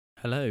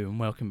Hello and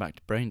welcome back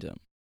to Brain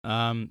Dump.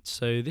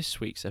 So this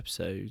week's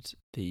episode,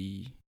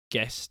 the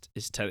guest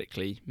is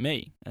technically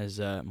me, as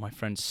my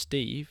friend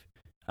Steve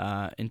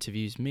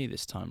interviews me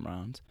this time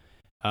round.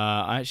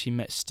 I actually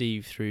met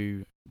Steve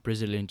through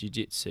Brazilian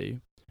Jiu-Jitsu,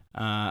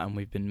 and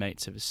we've been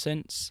mates ever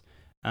since.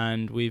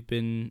 And we've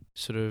been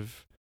sort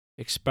of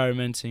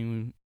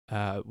experimenting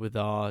with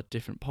our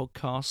different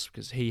podcasts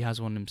because he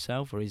has one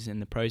himself, or he's in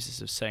the process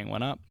of setting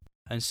one up.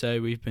 And so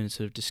we've been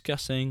sort of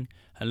discussing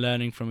and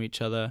learning from each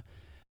other.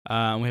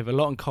 And we have a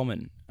lot in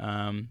common.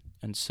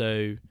 And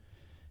so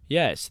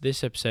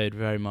this episode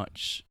very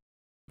much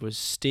was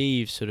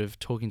Steve sort of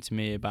talking to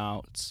me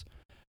about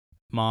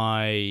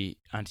my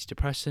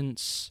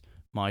antidepressants,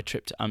 my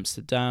trip to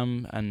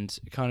Amsterdam, and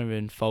it kind of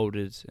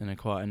unfolded in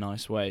quite a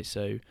nice way.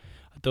 So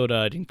I thought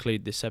I'd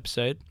include this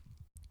episode.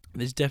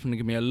 There's definitely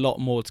going to be a lot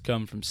more to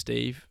come from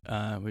Steve.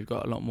 We've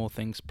got a lot more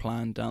things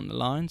planned down the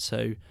line,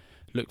 so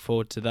look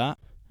forward to that.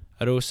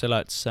 I'd also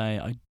like to say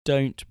I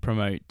don't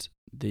promote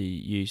the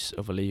use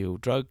of illegal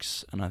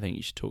drugs, and I think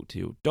you should talk to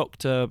your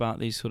doctor about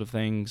these sort of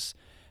things,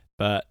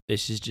 but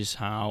this is just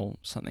how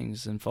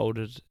something's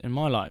unfolded in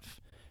my life.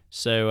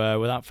 So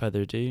without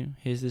further ado,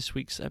 here's this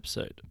week's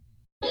episode.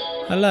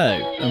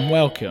 Hello and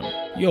welcome.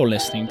 You're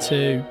listening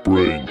to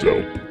Brain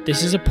Dump.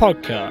 This is a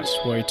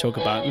podcast where we talk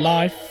about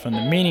life from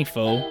the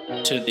meaningful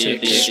to the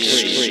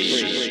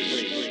extreme.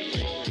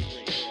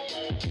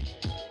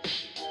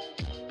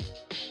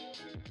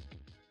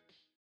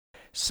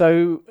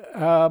 So,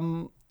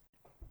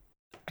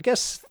 I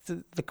guess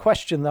the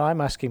question that I'm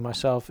asking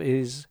myself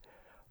is,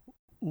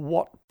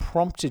 what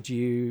prompted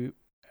you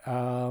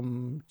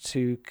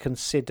to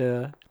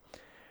consider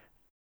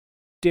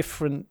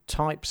different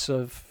types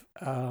of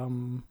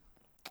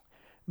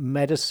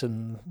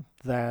medicine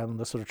than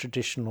the sort of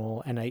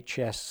traditional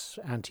NHS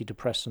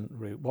antidepressant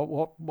route?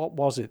 What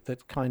was it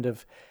that kind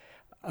of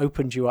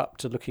opened you up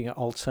to looking at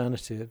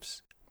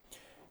alternatives?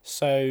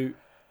 So,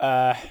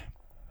 I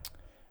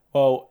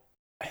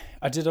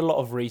did a lot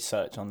of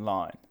research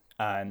online,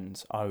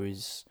 and I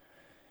was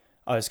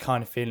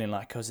kind of feeling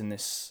like I was in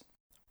this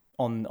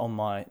on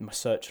my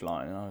search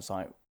line, and I was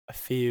like, I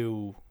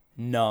feel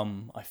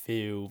numb, I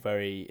feel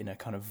very in a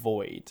kind of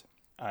void,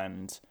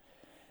 and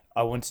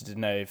I wanted to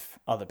know if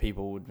other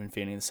people would have been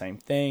feeling the same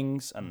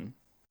things and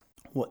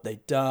what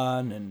they'd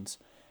done, and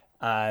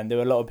there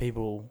were a lot of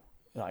people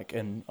like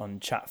on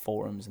chat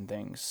forums and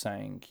things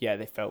saying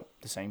they felt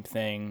the same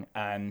thing.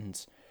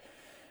 And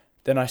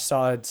then I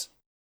started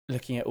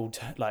looking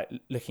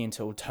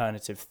into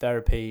alternative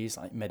therapies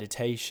like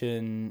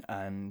meditation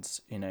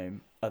and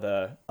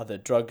other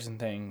drugs and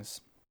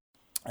things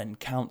and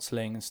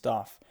counselling and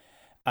stuff.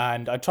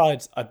 And I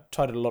tried a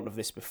lot of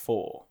this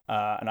before,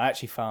 and I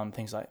actually found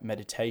things like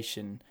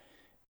meditation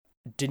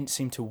didn't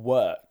seem to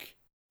work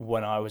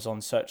when I was on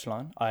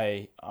Searchline.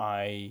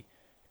 I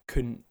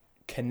couldn't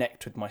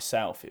connect with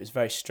myself. It was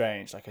very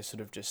strange. Like I sort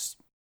of just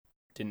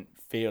didn't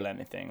feel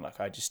anything. Like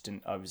I just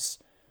didn't.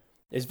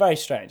 It's very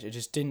strange. It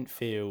just didn't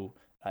feel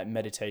like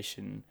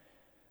meditation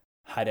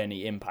had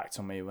any impact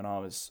on me when I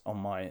was on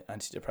my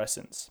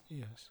antidepressants.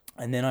 Yes.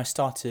 And then I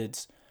started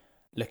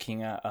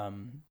looking at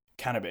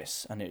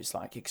cannabis, and it was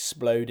like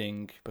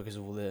exploding because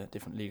of all the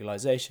different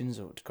legalizations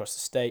across the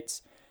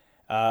states.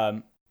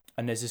 And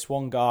there's this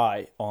one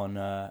guy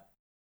on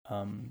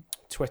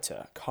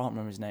Twitter. I can't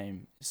remember his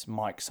name. It's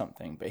Mike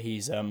something, but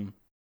he's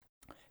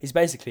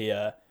basically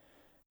a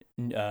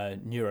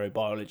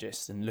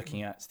neurobiologist and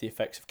looking at the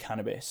effects of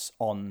cannabis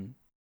on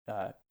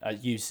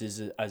use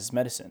as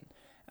medicine,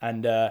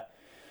 and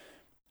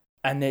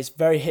it's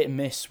very hit and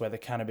miss whether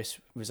cannabis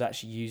was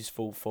actually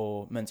useful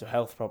for mental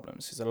health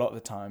problems, because a lot of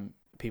the time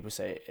people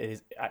say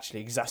it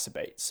actually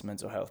exacerbates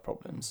mental health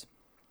problems.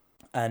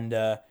 And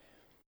I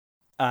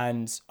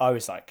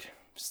was like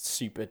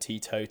super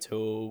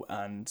teetotal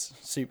and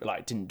super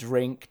like didn't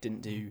drink,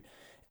 didn't do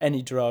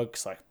any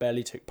drugs, like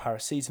barely took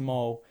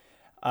paracetamol.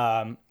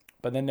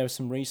 But then there was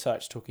some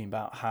research talking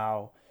about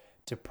how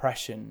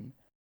depression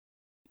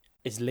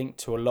is linked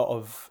to a lot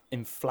of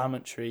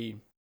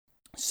inflammatory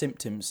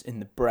symptoms in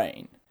the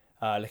brain,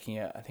 looking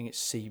at, I think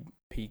it's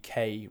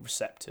CPK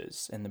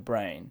receptors in the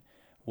brain,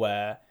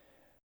 where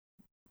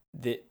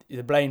the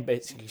brain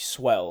basically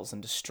swells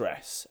under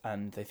stress,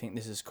 and they think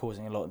this is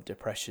causing a lot of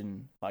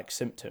depression-like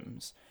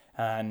symptoms.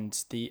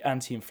 And the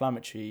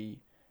anti-inflammatory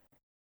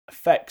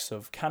effects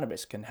of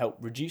cannabis can help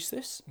reduce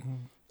this.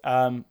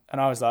 And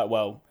I was like,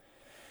 well,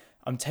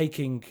 I'm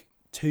taking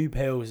 2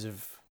 pills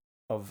of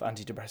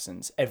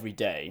antidepressants every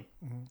day,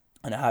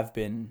 and I have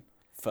been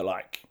for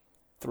like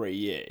 3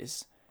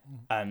 years,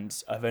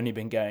 and I've only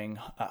been going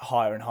at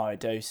higher and higher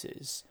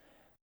doses.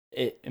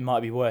 It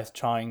might be worth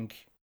trying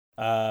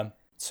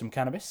some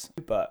cannabis,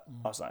 but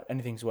I was like,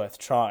 anything's worth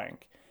trying.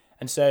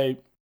 And so,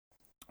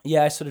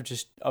 I sort of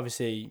just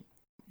obviously,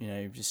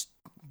 just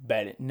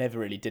never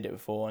really did it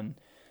before. And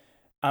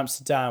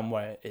Amsterdam,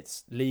 where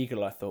it's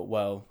legal, I thought,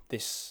 well,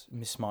 this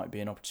might be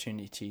an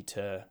opportunity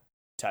to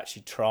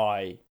actually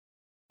try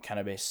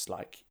cannabis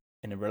like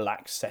in a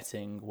relaxed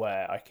setting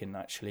where I can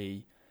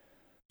actually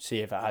see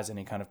if it has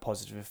any kind of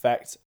positive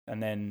effect.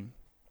 And then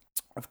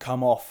I've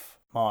come off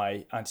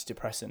my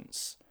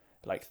antidepressants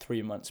like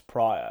 3 months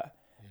prior,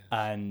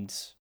 and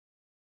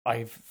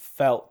I've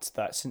felt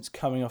that since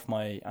coming off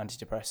my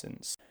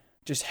antidepressants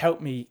just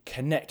helped me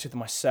connect with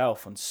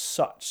myself on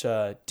such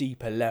a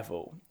deeper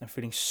level and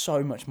feeling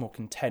so much more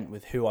content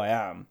with who I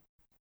am.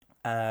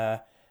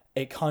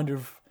 It kind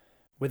of,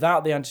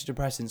 without the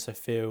antidepressants, I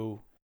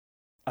feel,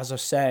 as I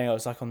was saying, I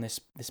was like on this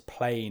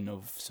plane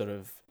of sort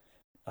of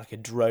like a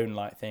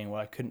drone-like thing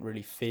where I couldn't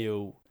really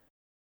feel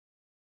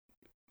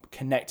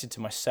connected to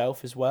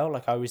myself as well.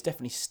 Like I was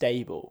definitely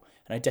stable,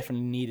 and I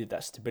definitely needed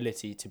that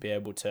stability to be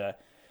able to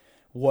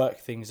work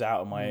things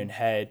out in my own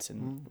head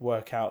and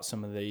work out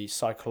some of the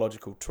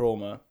psychological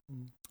trauma.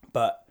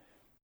 But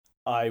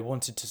I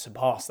wanted to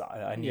surpass that.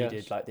 I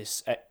needed like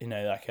this,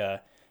 like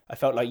I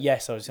felt like,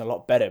 yes, I was a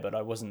lot better, but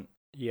I wasn't,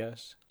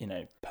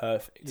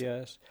 perfect.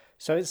 Yes.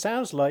 So it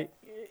sounds like,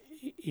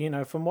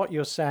 from what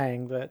you're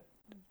saying, that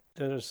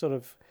there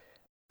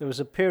was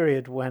a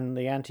period when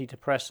the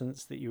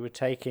antidepressants that you were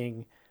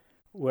taking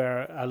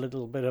were a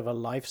little bit of a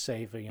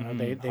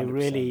lifesaver. They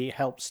really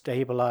helped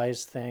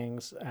stabilize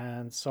things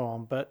and so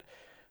on. But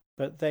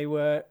they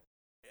were,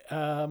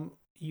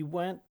 you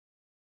were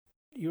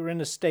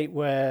in a state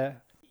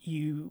where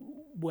you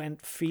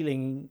weren't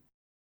feeling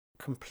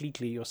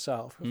completely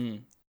yourself.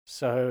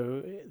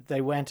 So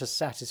they weren't a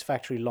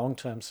satisfactory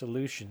long-term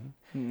solution.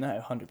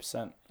 No,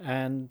 100%.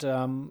 And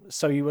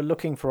so you were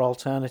looking for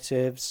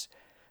alternatives,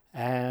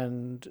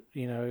 and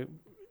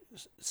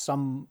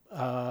some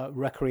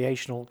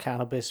recreational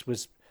cannabis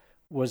was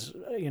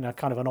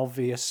kind of an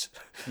obvious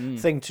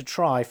thing to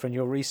try from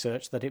your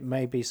research, that it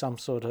may be some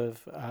sort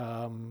of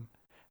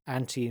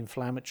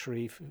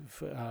anti-inflammatory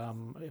for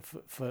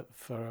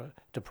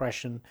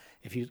depression,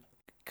 if you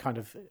kind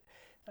of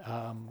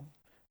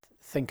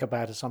think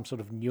about it as some sort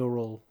of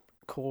neural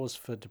cause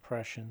for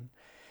depression.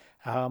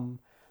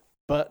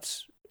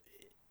 But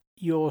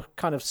your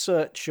kind of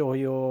search, or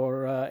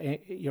your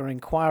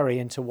inquiry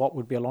into what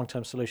would be a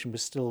long-term solution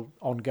was still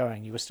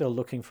ongoing. You were still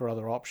looking for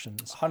other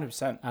options.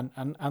 100%.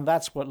 And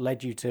that's what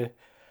led you to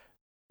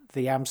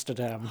the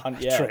Amsterdam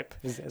trip.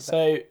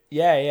 So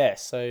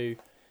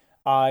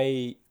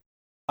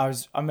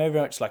I'm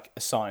very much like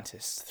a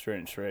scientist through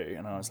and through,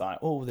 and I was like,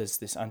 there's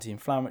this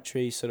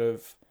anti-inflammatory sort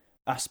of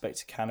aspect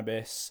to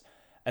cannabis,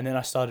 and then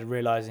I started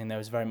realizing there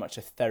was very much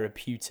a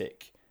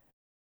therapeutic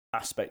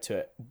aspect to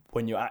it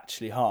when you're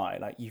actually high.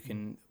 Like you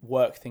can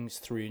work things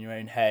through in your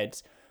own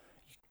head,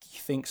 you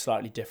think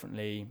slightly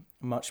differently,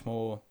 much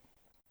more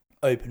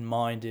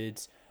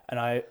open-minded, and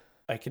I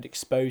could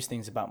expose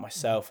things about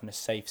myself in a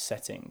safe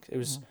setting. It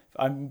was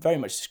I very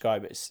much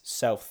describe it as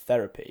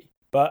self-therapy,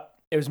 but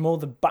it was more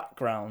the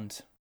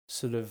background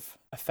sort of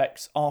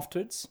effects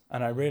afterwards,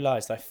 and I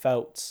realized I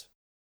felt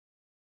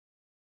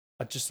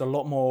just a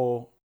lot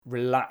more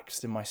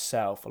relaxed in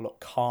myself, a lot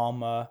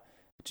calmer.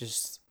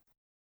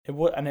 It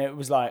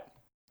was like,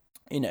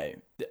 I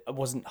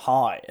wasn't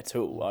high at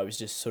all. I was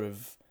just sort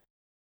of,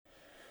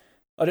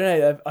 I don't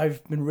know.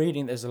 I've been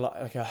reading there's a lot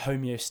like a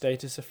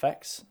homeostasis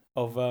effects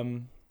of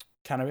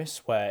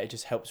cannabis, where it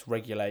just helps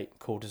regulate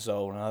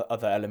cortisol and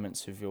other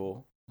elements of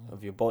your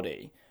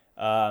body.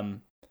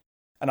 And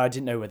I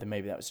didn't know whether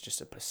maybe that was just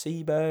a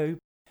placebo.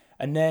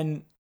 And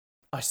then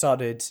I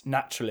started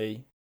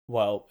naturally,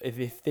 well,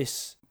 if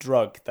this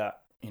drug that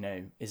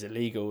is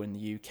illegal in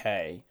the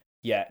UK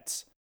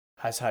yet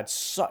has had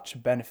such a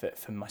benefit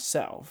for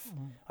myself,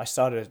 I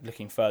started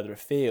looking further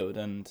afield,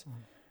 and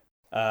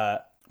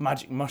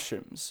magic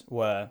mushrooms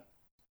were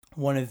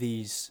one of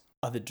these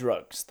other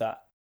drugs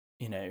that,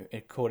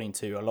 according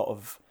to a lot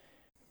of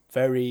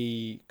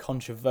very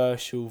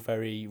controversial,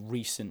 very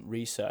recent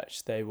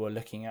research, they were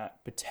looking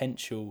at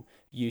potential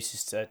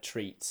uses to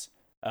treat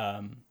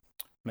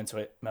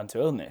mental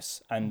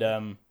illness.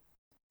 And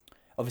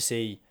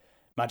obviously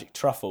magic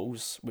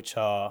truffles, which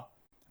are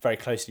very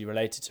closely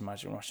related to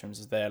magic mushrooms,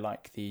 as they're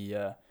like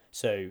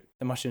so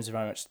the mushrooms are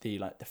very much the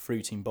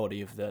fruiting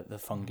body of the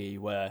fungi,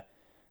 where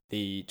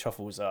the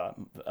truffles are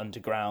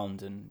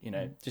underground, and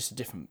just a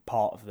different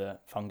part of the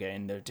fungi,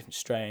 and they're different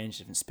strains,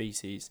 different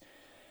species.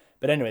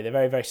 But anyway, they're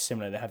very, very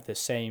similar. They have the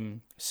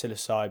same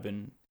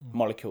psilocybin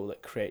molecule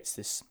that creates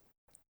this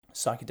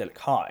psychedelic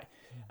high,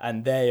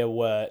 and they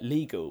were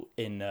legal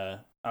in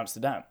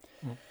Amsterdam.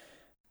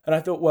 And I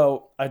thought,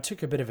 well, I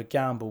took a bit of a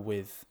gamble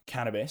with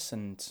cannabis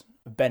and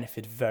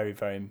benefited very,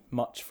 very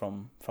much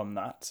from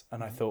that.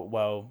 And I thought,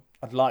 well,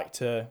 I'd like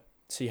to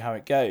see how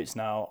it goes.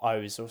 Now, I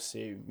was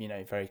also,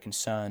 very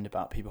concerned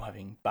about people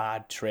having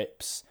bad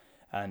trips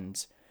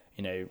and,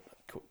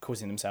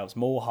 causing themselves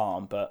more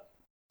harm. But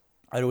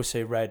I'd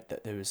also read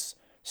that there was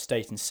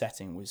state and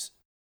setting was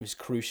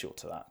crucial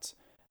to that.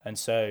 And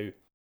so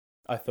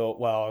I thought,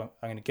 well,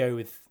 I'm going to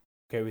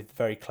go with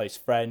very close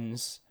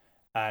friends,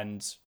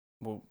 and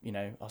well,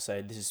 I'll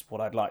say this is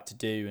what I'd like to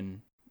do,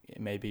 and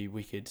maybe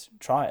we could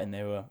try it. And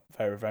they were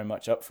very, very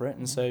much up for it.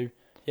 And so,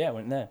 I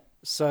went there.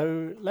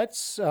 So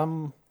let's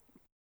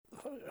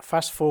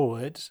fast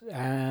forward.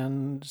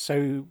 And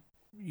so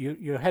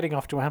you're heading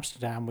off to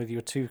Amsterdam with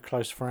your two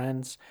close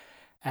friends,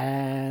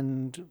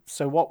 and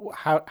so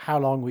how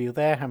long were you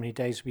there? How many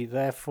days were you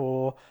there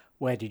for?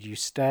 Where did you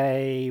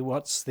stay?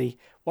 What's the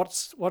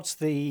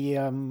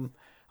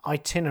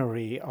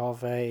itinerary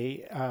of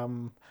a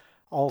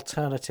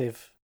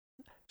alternative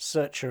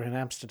searcher in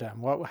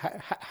Amsterdam?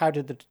 How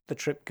did the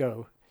trip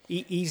go?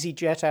 Easy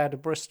jet out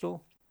of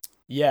Bristol?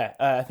 Yeah,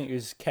 I think it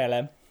was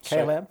KLM.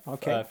 KLM,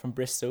 okay. From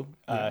Bristol,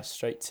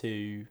 straight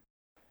to.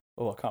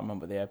 Oh, I can't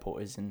remember what the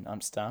airport is in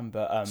Amsterdam,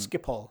 but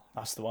Schiphol.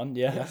 That's the one.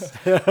 Yeah.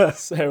 Yes.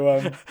 So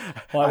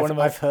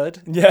I've heard.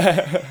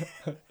 Yeah.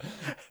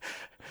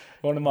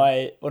 one of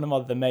my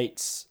other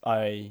mates.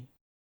 I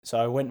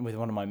went with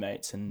one of my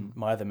mates, and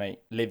my other mate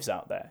lives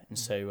out there, and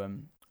so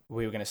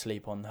we were going to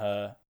sleep on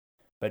her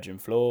bedroom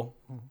floor.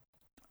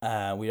 We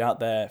were out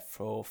there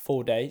for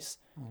 4 days,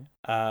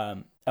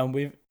 and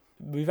we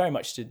very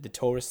much did the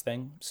tourist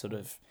thing, sort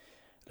of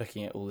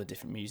looking at all the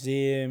different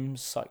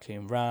museums,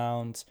 cycling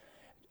around,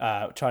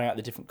 trying out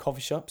the different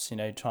coffee shops,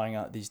 trying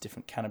out these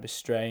different cannabis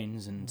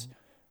strains and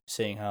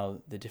seeing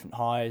how the different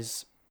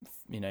highs,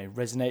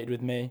 resonated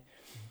with me.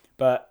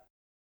 But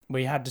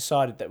we had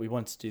decided that we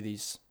wanted to do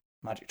these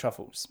magic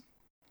truffles,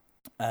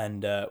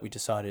 and we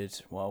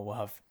decided, well, we'll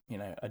have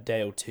a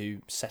day or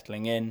two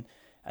settling in,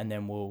 and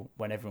then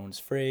when everyone's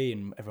free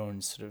and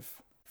everyone's sort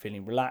of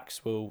feeling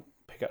relaxed, we'll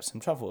pick up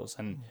some truffles.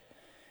 And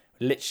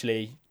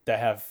literally they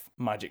have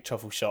magic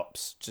truffle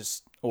shops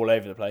just all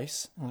over the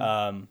place.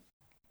 And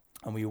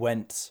we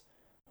went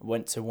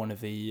to one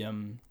of the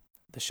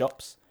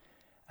shops,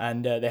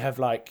 and they have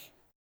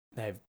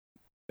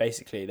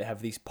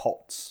these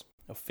pots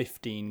of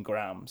 15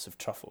 grams of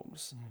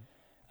truffles.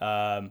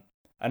 And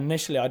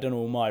initially I'd done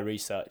all my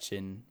research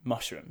in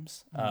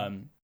mushrooms,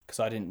 because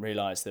I didn't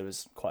realise there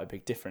was quite a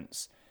big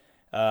difference.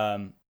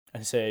 And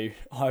so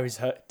I was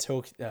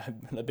talking.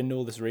 I've been doing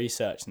all this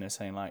research, and they're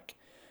saying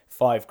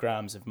 5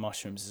 grams of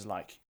mushrooms is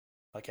like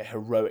a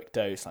heroic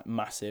dose,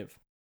 massive,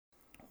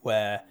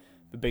 where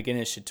the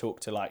beginners should talk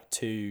to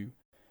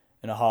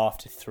 2.5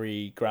 to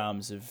 3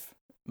 grams of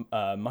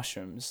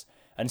mushrooms.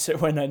 And so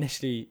when I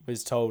initially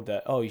was told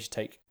that, you should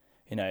take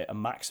a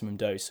maximum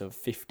dose of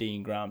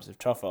 15 grams of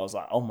truffle, I was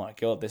like, oh my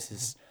god, this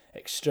is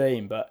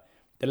extreme. But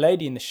the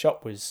lady in the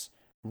shop was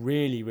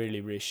really,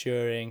 really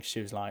reassuring. She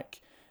was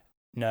like,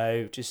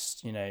 no,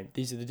 just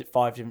these are the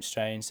 5 different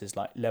strains. There's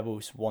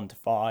levels 1 to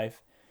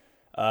 5.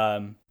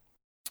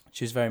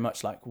 She was very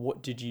much like,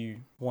 what did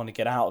you want to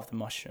get out of the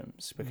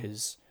mushrooms?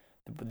 Because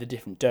the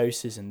different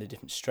doses and the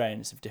different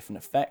strains have different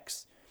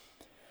effects.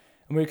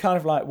 And we were kind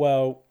of like,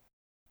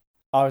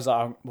 I was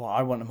like,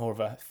 I want more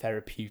of a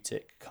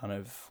therapeutic kind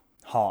of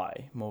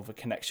high, more of a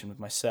connection with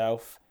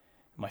myself.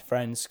 My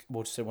friends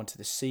also wanted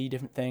to see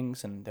different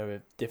things, and there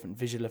were different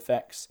visual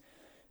effects.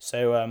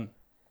 So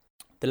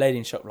the lady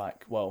in shop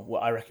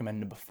what I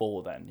recommended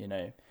before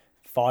then,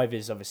 5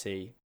 is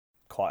obviously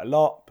quite a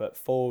lot, but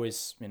 4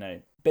 is,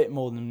 a bit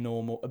more than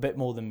normal, a bit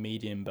more than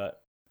medium,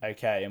 but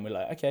okay. And we're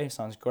like, okay,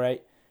 sounds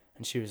great.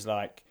 And she was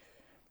like,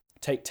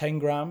 take 10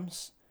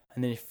 grams,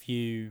 and then if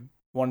you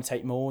want to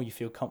take more, you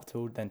feel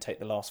comfortable, then take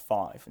the last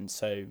 5. And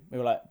so we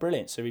were like,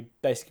 brilliant. So we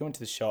basically went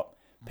to the shop,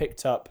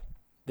 picked up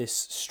this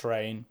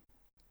strain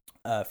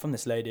from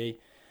this lady,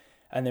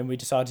 and then we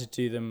decided to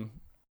do them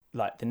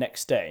the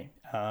next day.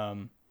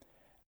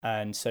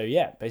 And so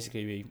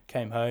basically we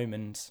came home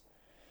and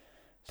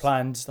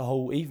planned the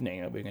whole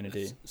evening that we were going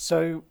to do.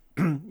 So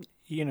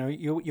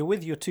you're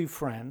with your two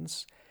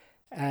friends,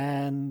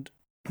 and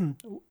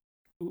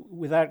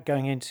without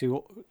going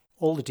into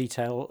all the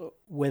detail,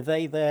 were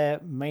they there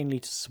mainly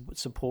to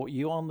support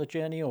you on the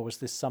journey, or was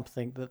this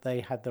something that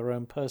they had their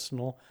own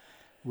personal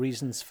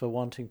reasons for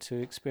wanting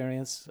to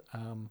experience?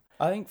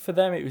 I think for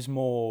them it was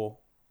more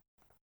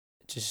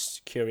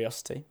just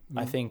curiosity.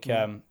 I think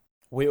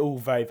we're all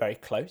very, very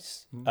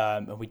close,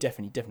 and we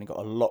definitely got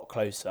a lot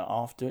closer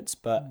afterwards,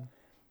 but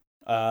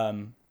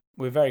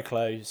we're very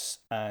close.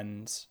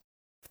 And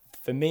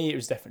for me it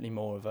was definitely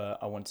more of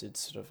I wanted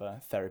sort of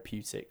a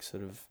therapeutic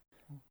sort of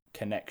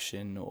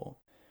connection, or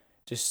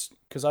just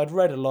because I'd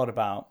read a lot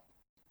about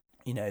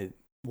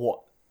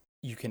what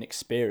you can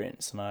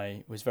experience, and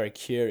I was very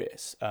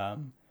curious,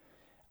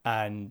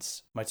 and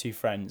my two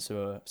friends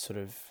were sort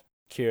of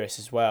curious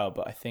as well.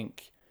 But I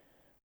think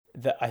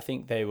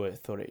they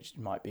thought it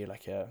might be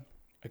like a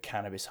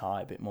cannabis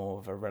high, a bit more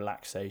of a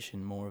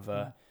relaxation, more of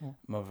a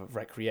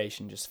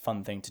recreation, just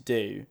fun thing to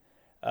do.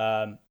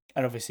 And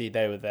obviously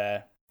they were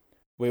there.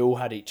 We all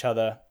had each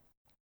other.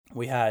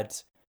 We had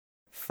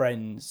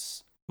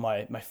friends.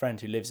 My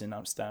friend who lives in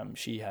Amsterdam,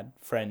 she had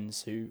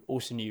friends who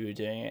also knew we were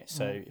doing it.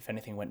 So if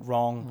anything went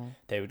wrong,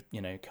 they would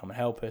come and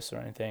help us or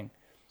anything.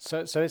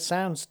 So it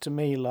sounds to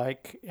me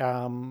like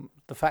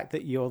the fact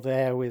that you're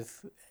there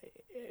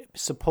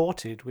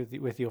supported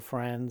with your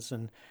friends,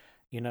 and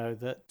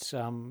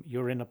that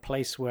you're in a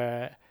place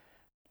where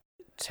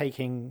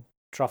taking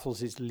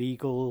truffles is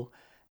legal,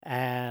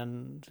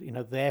 and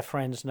their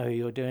friends know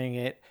you're doing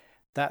it.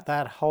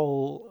 That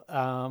whole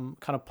kind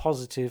of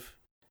positive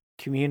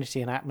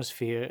community and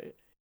atmosphere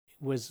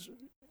was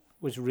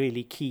was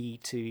really key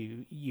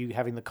to you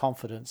having the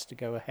confidence to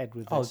go ahead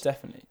with this. Oh,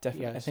 definitely.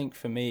 Yes. I think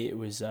for me it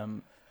was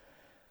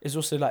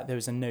also like there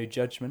was a no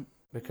judgment,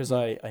 because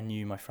I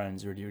knew my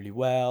friends really, really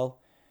well,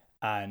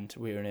 and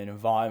we were in an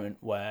environment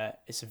where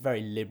it's a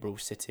very liberal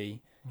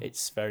city.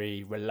 It's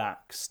very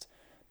relaxed.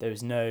 There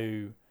was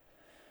no...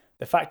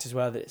 The fact as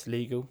well that it's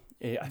legal,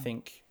 I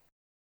think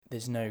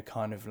there's no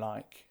kind of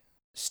like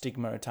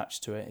stigma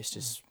attached to it. It's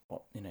just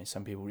what,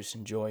 some people just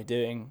enjoy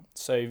doing.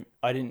 So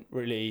I didn't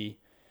really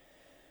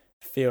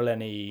feel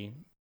any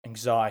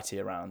anxiety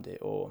around it,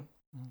 or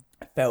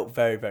I felt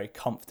very, very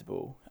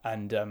comfortable.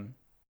 And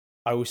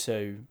I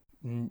also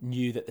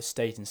knew that the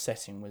state and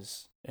setting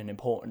was an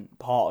important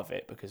part of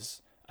it,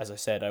 because, as I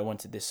said, I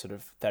wanted this sort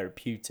of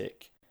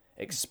therapeutic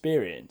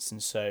experience,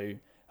 and so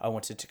I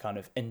wanted to kind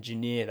of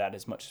engineer that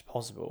as much as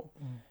possible.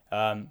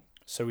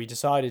 So we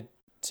decided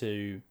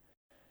to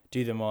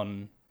do them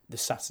on the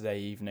Saturday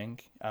evening.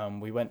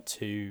 We went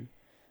to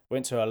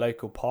our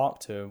local park,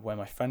 to where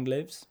my friend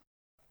lives,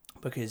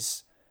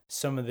 because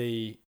some of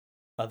the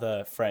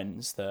other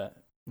friends,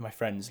 my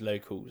friends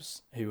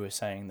locals, who were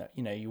saying that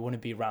you want to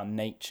be around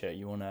nature,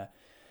 you want to,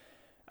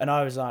 and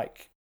I was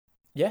like,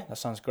 yeah, that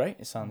sounds great.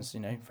 It sounds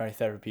very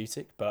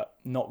therapeutic, but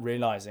not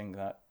realizing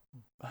that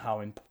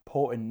how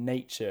important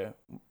nature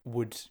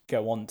would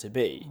go on to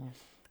be.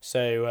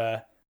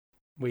 So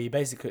we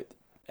basically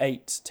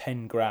ate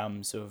 10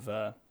 grams of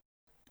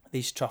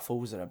these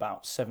truffles at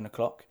about 7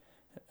 o'clock,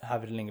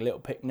 having a little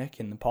picnic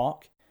in the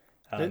park.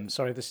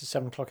 Sorry, this is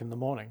 7 o'clock in the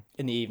morning?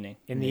 In the evening.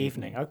 In the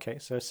evening. Okay,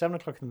 so 7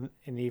 o'clock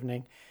in the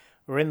evening,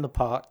 we're in the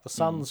park, the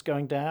sun's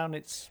going down,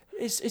 it's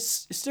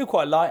still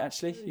quite light,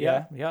 actually.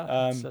 Yeah.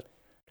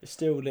 It's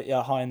still lit,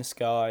 high in the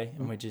sky,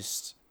 and we're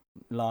just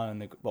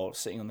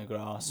sitting on the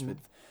grass with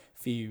a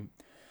few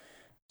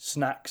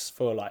snacks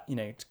for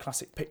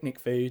classic picnic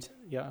food.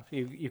 Yeah,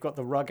 you've got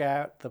the rug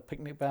out, the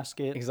picnic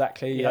basket.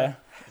 Exactly, yeah.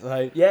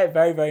 So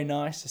very, very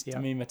nice. Just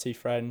me and my two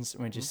friends,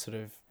 and we're just sort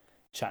of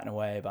chatting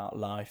away about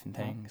life and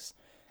things.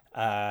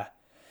 And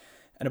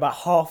about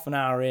half an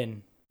hour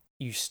in,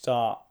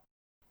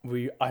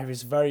 I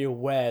was very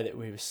aware that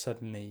we were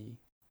suddenly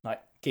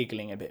like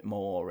giggling a bit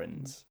more,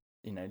 and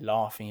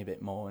laughing a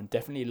bit more, and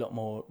definitely a lot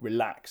more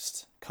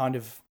relaxed, kind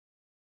of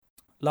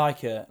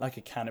like a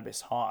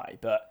cannabis high,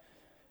 but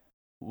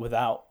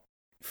without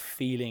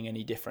feeling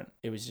any different.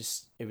 It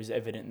was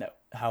evident that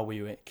how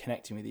we were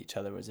connecting with each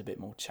other was a bit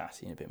more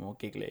chatty and a bit more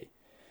giggly.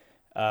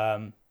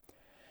 And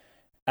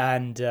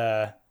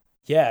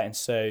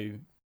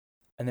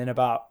then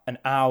about an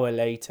hour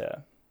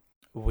later,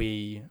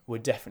 we were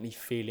definitely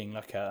feeling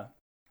like a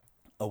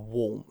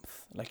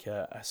warmth, like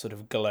a sort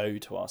of glow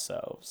to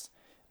ourselves.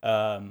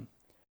 And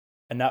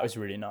that was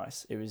really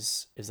nice. It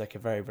was like a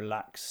very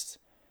relaxed,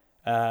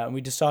 and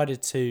we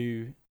decided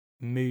to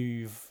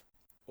move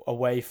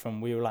away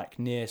from, we were like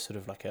near sort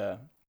of like a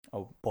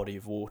body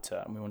of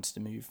water, and we wanted to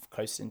move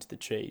closer into the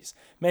trees,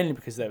 mainly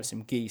because there were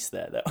some geese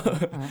there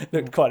that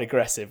looked quite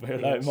aggressive. We were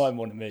like, might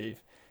want to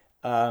move.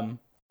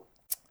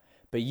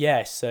 But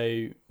yeah,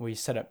 so we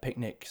set up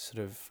picnic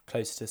sort of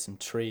close to some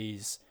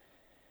trees,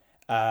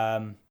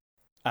 and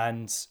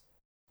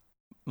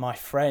my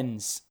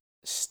friends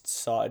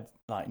started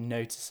like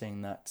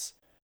noticing that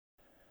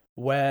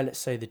where, let's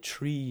say, the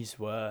trees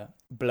were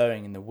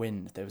blowing in the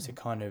wind, there was a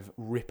kind of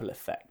ripple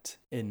effect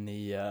in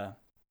the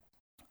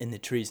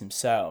trees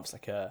themselves,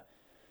 like a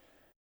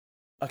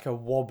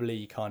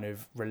wobbly kind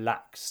of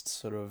relaxed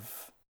sort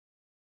of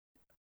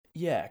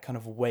kind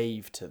of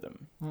wave to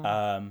them.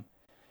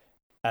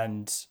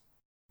 And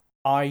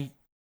I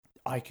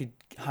could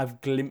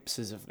have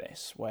glimpses of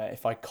this where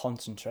if I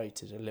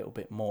concentrated a little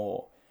bit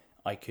more,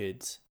 I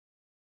could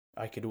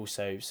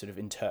also sort of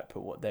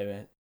interpret what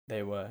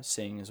they were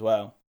seeing as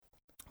well.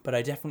 But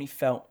I definitely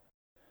felt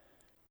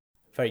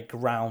very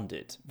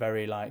grounded,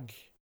 very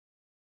like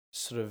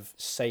sort of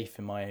safe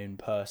in my own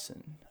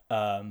person.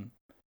 And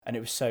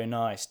it was so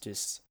nice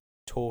just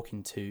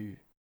talking to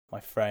my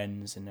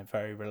friends in a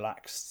very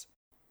relaxed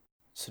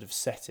sort of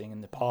setting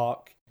in the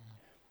park.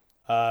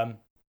 And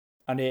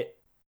it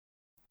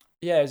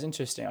was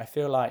interesting. I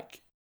feel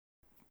like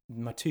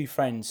my two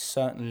friends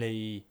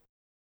certainly,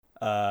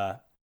 I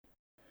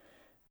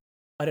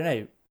don't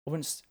know, I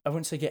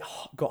wouldn't say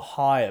got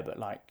higher, but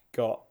like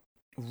got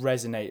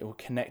resonated or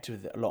connected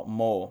with it a lot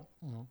more.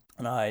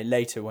 And I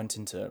later went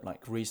into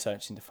like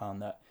researching to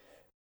find that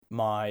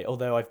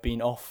although I've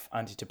been off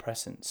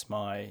antidepressants,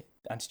 my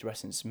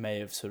antidepressants may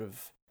have sort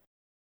of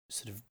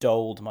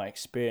dulled my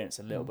experience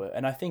a little bit.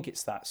 And I think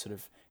it's that sort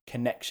of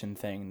connection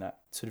thing, that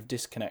sort of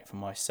disconnect from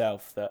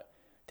myself, that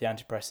the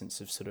antidepressants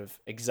have sort of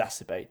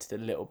exacerbated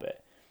a little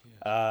bit.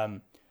 Yes.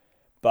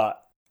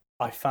 But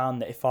I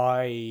found that if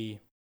I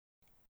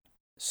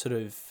sort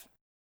of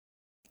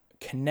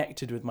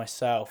connected with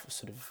myself,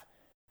 sort of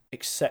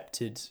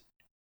accepted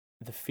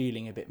the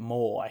feeling a bit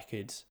more, I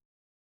could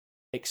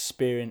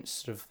experience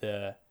sort of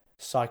the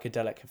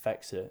psychedelic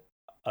effects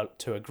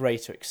to a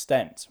greater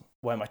extent,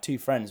 where my two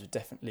friends were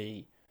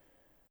definitely,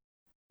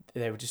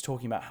 they were just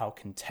talking about how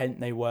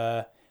content they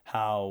were,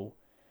 how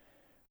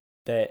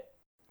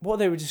what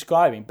they were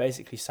describing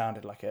basically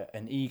sounded like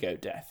an ego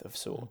death of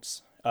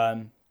sorts.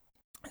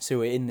 So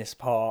we're in this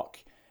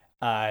park,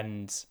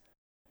 and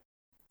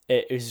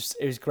it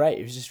was great.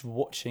 It was just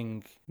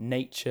watching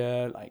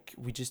nature. Like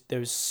there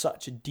was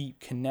such a deep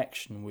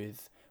connection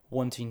with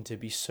wanting to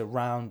be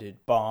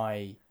surrounded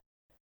by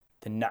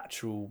the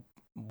natural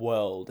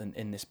world and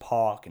in this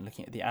park, and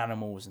looking at the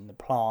animals and the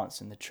plants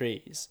and the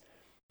trees.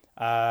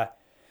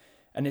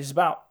 And it's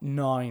about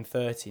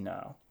 9:30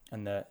 now,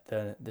 and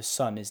the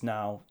sun is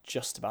now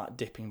just about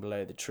dipping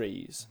below the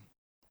trees,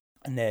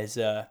 and there's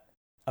a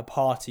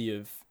party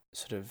of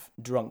sort of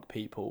drunk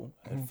people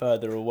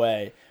further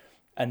away,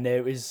 and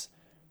it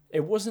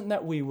wasn't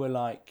that we were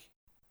like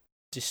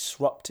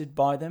disrupted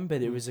by them,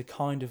 but it was a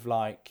kind of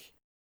like,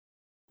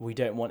 we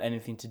don't want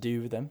anything to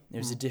do with them. It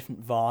was a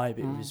different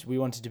vibe. We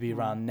wanted to be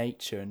around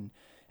nature, and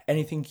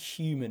anything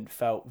human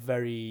felt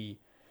very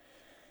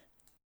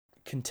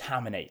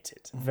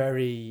contaminated,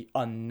 very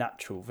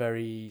unnatural,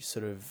 very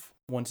sort of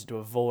wanted to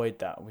avoid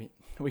that.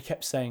 We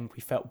kept saying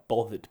we felt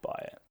bothered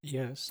by it.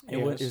 Yes.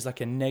 It was like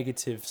a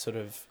negative sort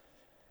of,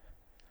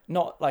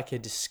 not like a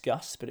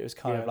disgust, but it was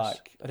kind of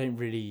like, I don't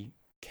really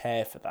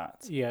care for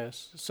that.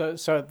 Yes.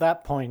 So at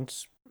that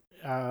point,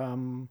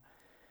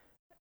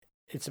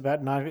 it's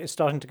about 9. It's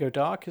starting to go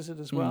dark, is it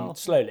as well?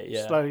 Slowly,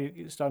 yeah. Slowly,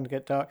 it's starting to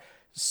get dark.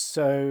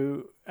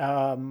 So,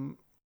 and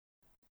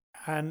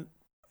I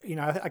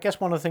guess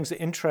one of the things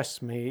that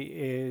interests me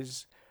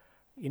is,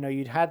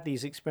 you'd had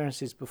these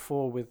experiences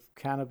before with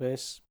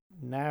cannabis.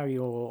 Now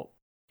you're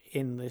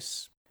in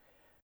this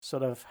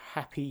sort of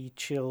happy,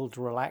 chilled,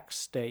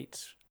 relaxed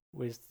state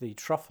with the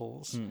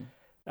truffles.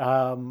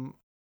 Now,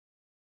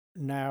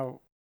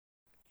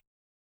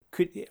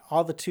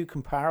 are the two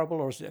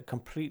comparable, or is it a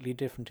completely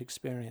different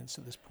experience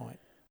at this point?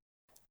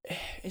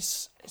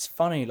 It's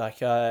funny, like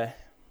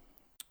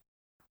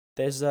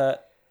there's a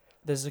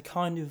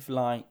kind of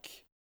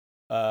like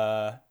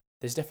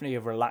there's definitely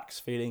a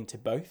relaxed feeling to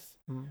both.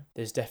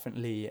 There's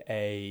definitely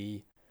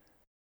a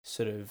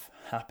sort of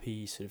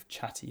happy, sort of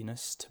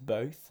chattiness to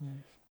both,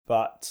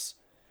 but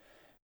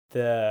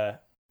the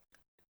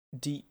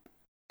deep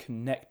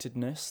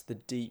connectedness, the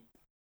deep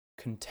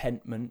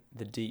contentment,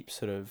 the deep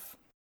sort of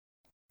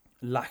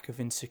lack of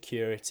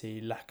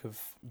insecurity, lack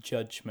of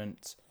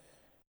judgment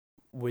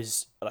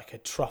was like a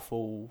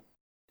truffle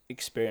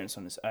experience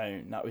on its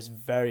own. That was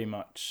very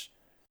much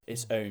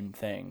its own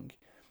thing.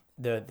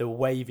 The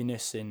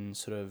waviness in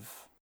sort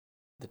of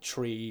the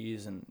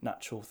trees and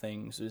natural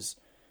things was,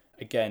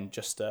 again,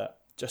 just a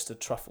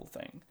truffle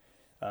thing.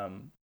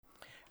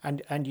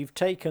 And you've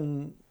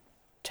taken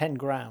 10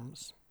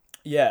 grams.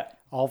 Yeah.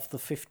 Of the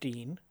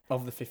 15.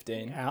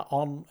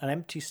 On an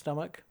empty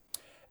stomach.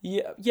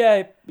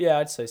 Yeah,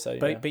 I'd say so.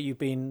 But you've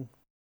been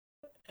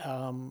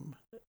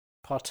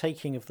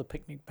partaking of the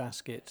picnic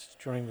basket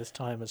during this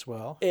time as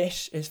well.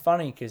 Ish. It's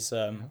funny because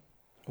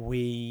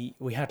we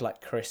had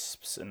like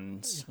crisps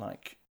and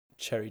like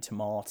cherry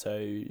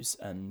tomatoes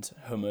and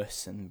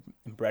hummus and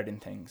bread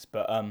and things,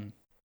 but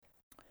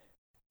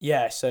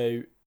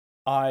so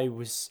I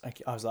was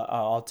like, oh,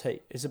 I'll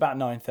take. It's about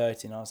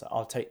 9:30, and I was like,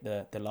 I'll take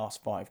the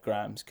last 5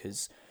 grams,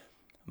 because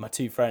my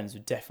two friends were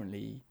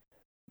definitely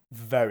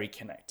very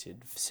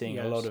connected, seeing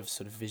a lot of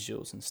sort of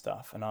visuals and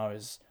stuff, and I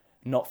was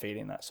not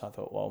feeling that. So I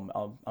thought,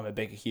 well, I'm a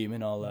bigger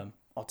human. I'll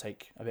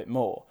take a bit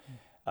more,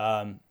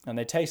 and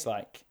they taste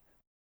like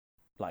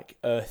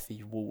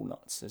earthy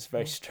walnuts. It's a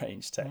very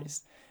strange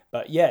taste,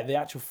 but yeah, the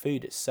actual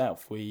food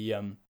itself,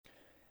 it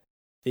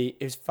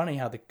was funny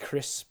how the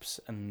crisps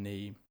and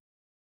the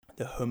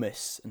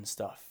hummus and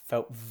stuff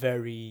felt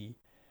very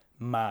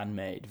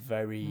man-made,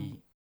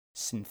 very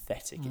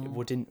synthetic. It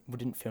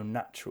wouldn't feel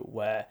natural,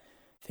 where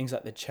things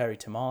like the cherry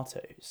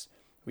tomatoes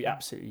we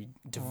absolutely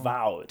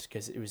devoured,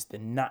 because it was the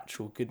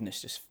natural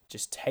goodness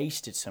just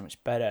tasted so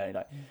much better.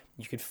 Like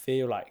you could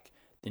feel like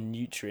the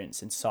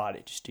nutrients inside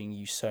it just doing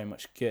you so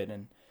much good,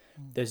 and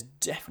there's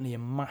definitely a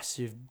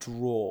massive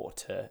draw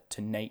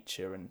to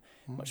nature and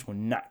much more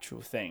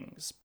natural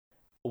things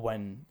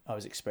when I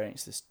was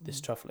experiencing this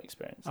truffle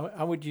experience.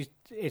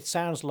 It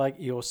sounds like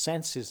your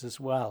senses as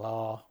well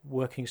are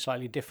working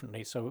slightly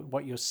differently. So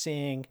what you're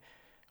seeing,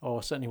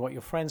 or certainly what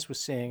your friends were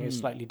seeing, is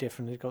slightly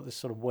different. It's got this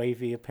sort of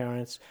wavy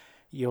appearance.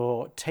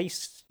 Your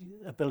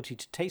ability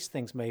to taste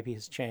things maybe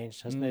has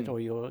changed, hasn't it? Or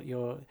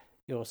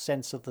your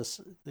sense of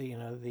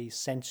the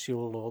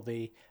sensual or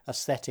the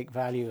aesthetic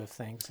value of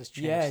things has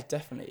changed. Yeah,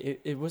 definitely.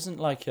 It wasn't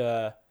like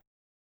it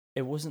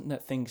wasn't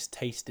that things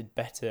tasted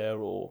better,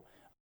 or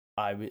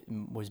I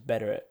was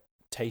better at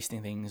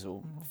tasting things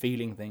or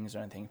feeling things or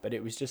anything, but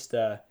it was just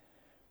a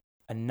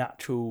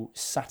natural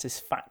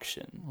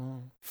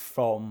satisfaction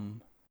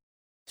from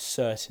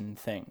certain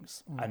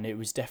things, and it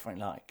was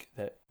definitely like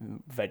that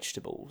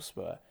vegetables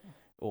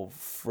or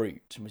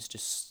fruit was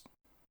just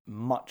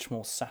much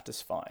more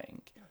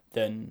satisfying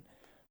than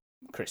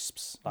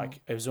crisps.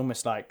 Like it was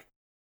almost like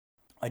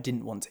I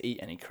didn't want to eat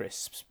any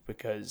crisps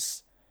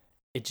because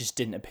it just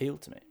didn't appeal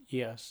to me.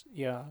 Yes,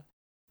 yeah.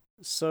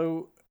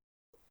 So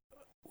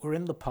we're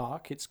in the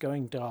park, it's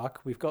going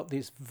dark, we've got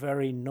these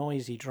very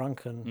noisy,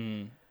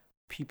 drunken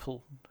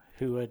people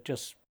who are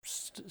just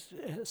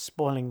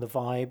spoiling the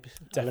vibe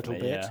a little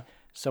bit. Yeah.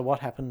 So what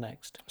happened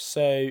next?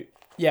 So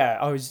yeah,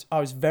 I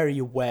was very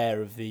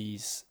aware of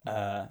these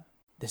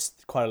this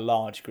quite a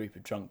large group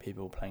of drunk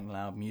people playing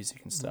loud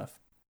music and stuff,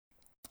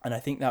 and I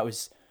think that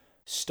was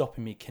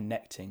stopping me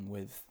connecting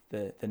with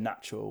the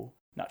natural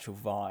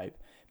vibe.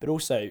 But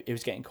also it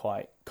was getting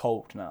quite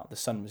cold now. The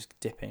sun was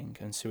dipping,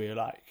 and so we were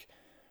like,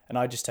 and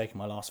I'd just taken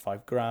my last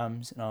 5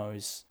 grams, and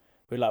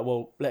we were like,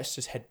 well, let's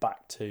just head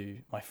back to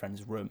my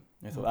friend's room.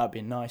 And I thought that'd be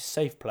a nice,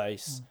 safe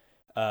place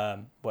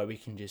where we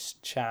can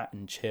just chat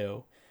and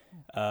chill.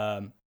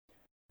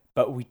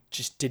 But we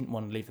just didn't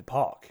want to leave the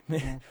park.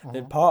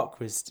 The park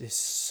was just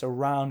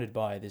surrounded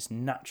by this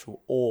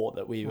natural awe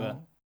that we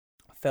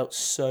felt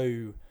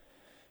so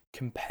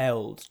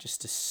compelled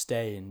just to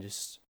stay and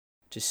just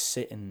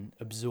sit and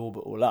absorb it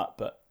all up.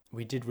 But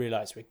we did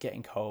realise we're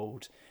getting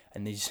cold,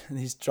 and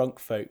these drunk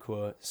folk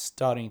were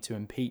starting to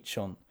impeach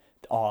on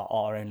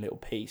our own little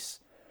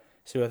piece.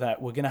 So we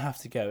thought, we're going to have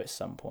to go at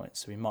some point,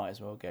 so we might as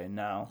well go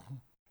now.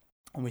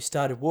 And we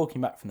started walking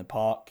back from the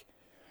park,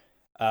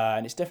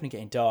 and it's definitely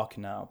getting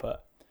darker now,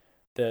 but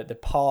the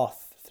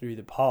path through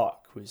the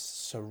park was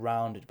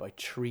surrounded by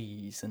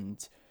trees,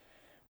 and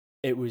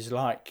it was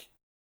like,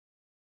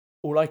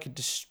 all I could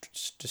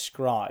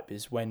describe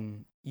is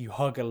when you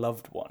hug a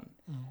loved one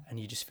and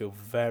you just feel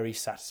very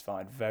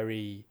satisfied,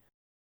 very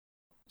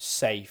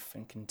safe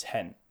and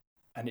content.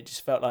 And it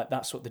just felt like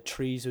that's what the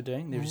trees were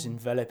doing. They were just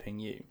enveloping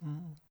you.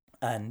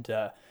 And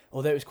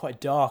although it was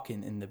quite dark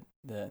in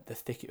the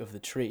thicket of the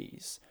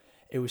trees,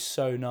 it was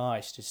so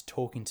nice just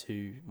talking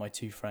to my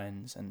 2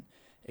 friends and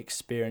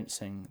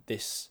experiencing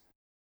this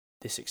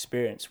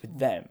experience with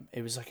them.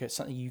 It was like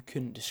something you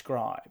couldn't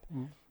describe.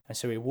 And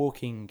so we were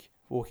walking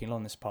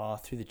along this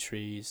path through the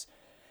trees,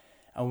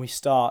 and we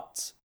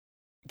start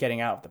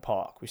getting out of the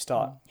park. We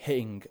start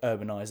hitting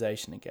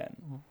urbanization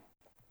again.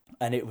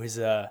 And it was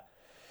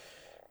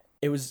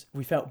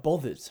we felt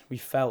bothered. We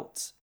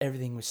felt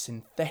everything was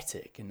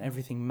synthetic, and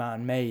everything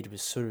man-made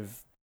was sort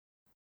of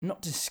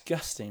not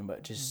disgusting,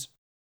 but just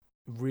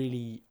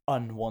really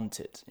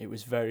unwanted. It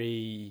was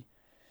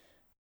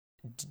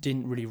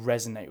didn't really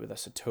resonate with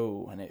us at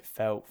all, and it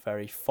felt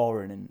very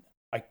foreign. And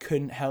I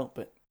couldn't help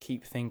but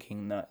keep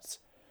thinking that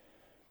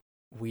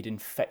we'd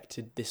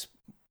infected this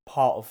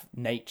part of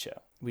nature.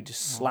 We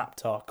just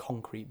slapped our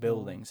concrete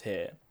buildings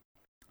here,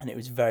 and it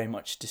was very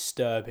much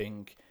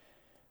disturbing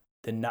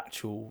the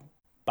natural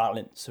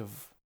balance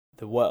of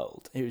the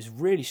world. It was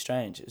really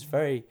strange. It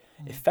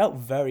felt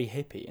very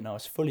hippie, and I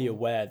was fully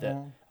aware that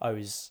I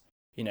was,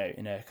 in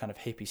a kind of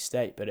hippie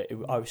state, but I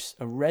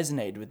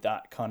resonated with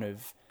that kind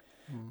of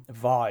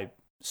vibe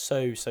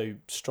so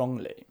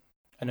strongly.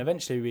 And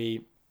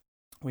eventually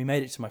we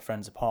made it to my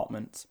friend's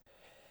apartment,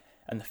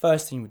 and the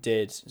first thing we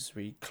did is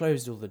we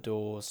closed all the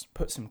doors,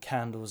 put some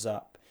candles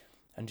up,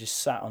 and just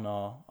sat on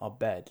our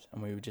bed,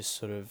 and we were just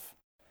sort of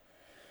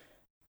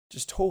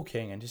just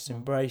talking and just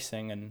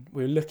embracing, and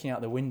we were looking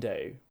out the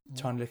window,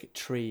 trying to look at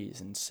trees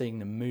and seeing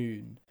the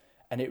moon,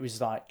 and it was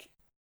like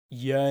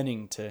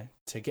yearning to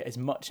get as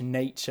much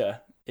nature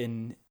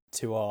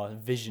into our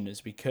vision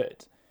as we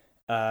could.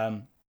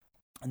 And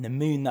the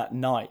moon that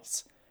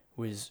night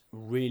was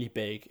really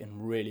big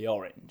and really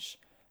orange,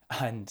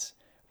 and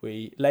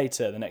we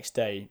later the next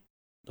day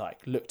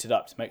looked it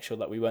up to make sure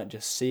that we weren't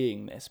just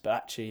seeing this, but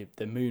actually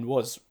the moon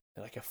was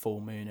like a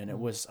full moon, and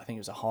I think it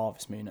was a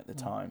harvest moon at the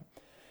time.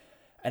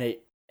 And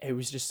it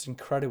was just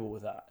incredible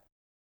that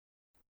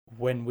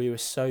when we were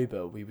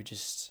sober, we would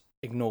just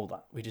ignore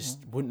that. We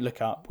just wouldn't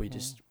look up. We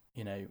just,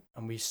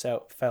 and we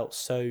felt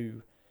so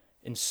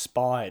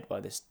inspired by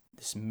this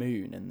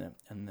moon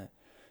and the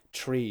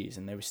trees,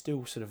 and they were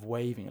still sort of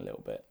waving a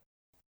little bit.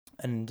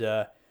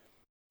 And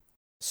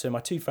so my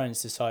 2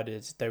 friends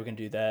decided they were going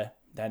to do their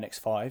next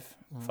 5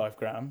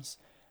 grams.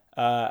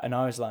 And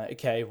I was like,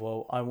 okay,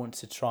 well, I want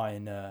to try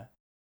and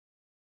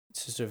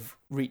sort of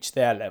reach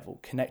their level,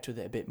 connect with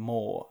it a bit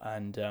more.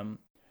 And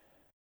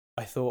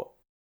I thought,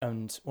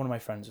 and one of my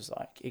friends was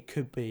like, it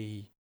could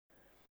be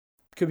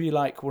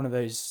like one of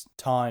those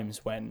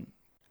times when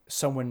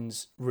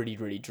someone's really,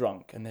 really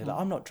drunk, and they're like,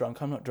 I'm not drunk,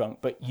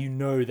 but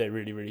they're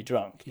really, really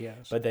drunk.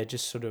 Yes. But they're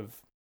just sort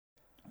of,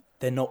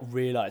 they're not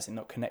realising,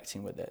 not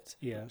connecting with it.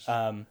 Yes.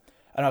 And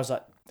I was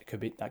like,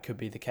 that could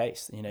be the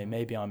case.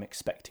 Maybe I'm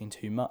expecting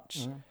too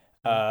much.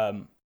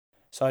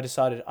 So I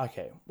decided,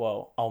 okay,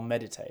 well, I'll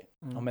meditate.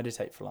 I'll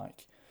meditate for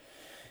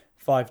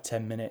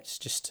 5-10 minutes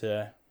just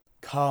to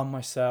calm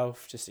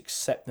myself, just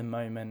accept the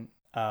moment.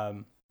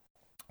 So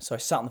I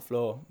sat on the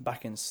floor,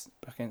 back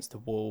against the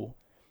wall,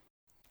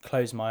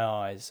 closed my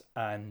eyes,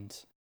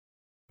 and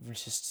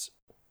just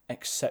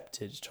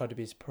accepted, tried to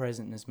be as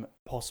present as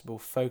possible,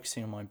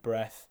 focusing on my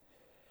breath.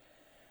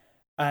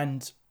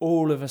 And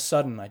all of a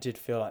sudden, I did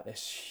feel like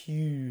this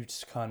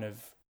huge kind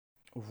of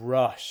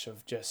rush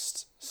of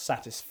just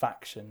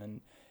satisfaction,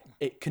 and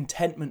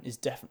contentment is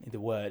definitely the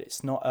word.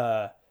 It's not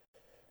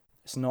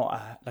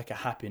like a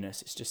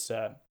happiness. It's just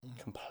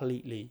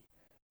completely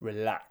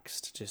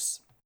relaxed,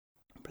 just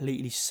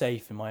completely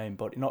safe in my own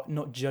body,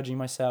 not judging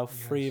myself,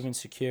 Yes. free of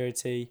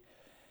insecurity.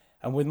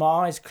 And with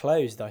my eyes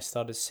closed, I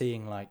started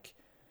seeing like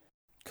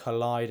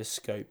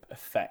kaleidoscope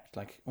effect,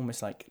 like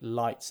almost like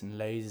lights and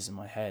lasers in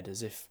my head,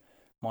 as if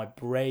my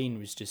brain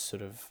was just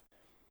sort of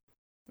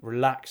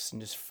relaxed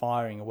and just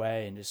firing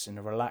away and just in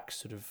a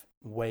relaxed sort of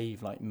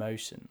wave like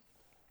motion.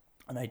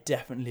 And I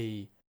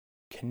definitely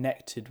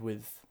connected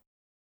with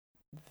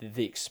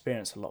the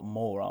experience a lot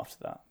more after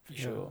that, for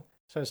sure.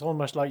 So it's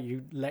almost like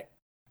you let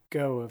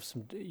go of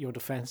your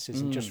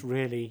defenses and just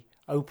really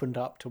opened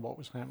up to what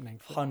was happening.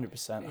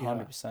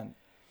 100%.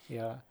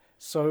 Yeah.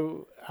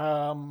 So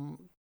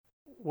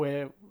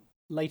we're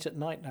late at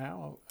night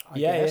now, I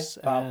Yeah, guess.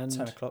 about and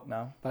 10 o'clock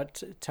now.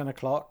 About 10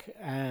 o'clock.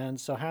 And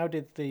so how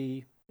did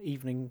the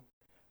evening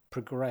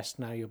progress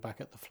now you're back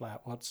at the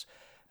flat?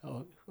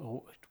 Or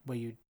were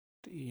you,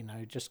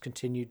 just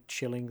continued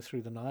chilling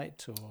through the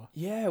night, or?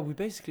 Yeah, we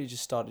basically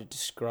just started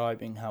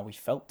describing how we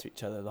felt to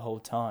each other the whole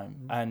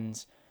time.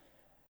 And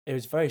it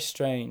was very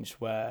strange,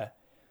 where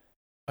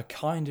I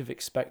kind of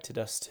expected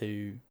us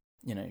to,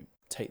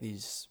 take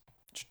these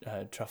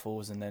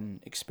truffles and then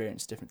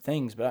experience different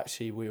things. But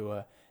actually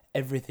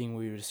everything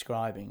we were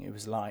describing, it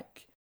was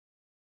like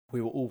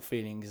we were all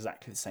feeling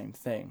exactly the same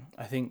thing.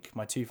 I think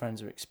my two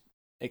friends were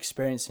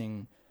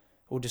experiencing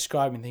or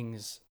describing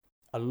things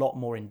a lot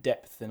more in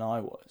depth than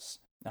I was.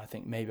 I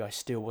think maybe I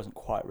still wasn't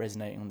quite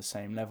resonating on the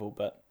same level,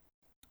 but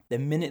the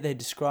minute they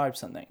described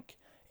something,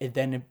 it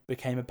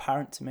became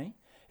apparent to me.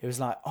 It was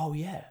like, oh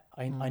yeah,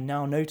 I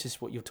now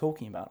notice what you're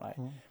talking about. Like,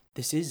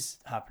 this is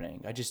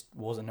happening. I just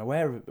wasn't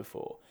aware of it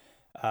before.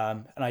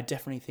 And I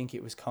definitely think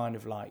it was kind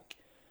of like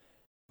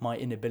my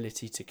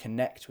inability to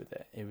connect with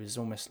it. It was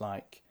almost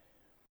like,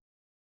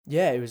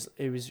 yeah, it was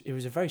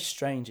a very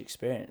strange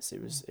experience.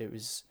 It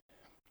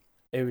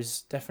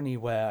was definitely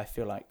where I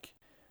feel like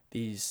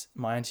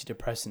my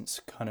antidepressants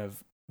kind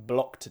of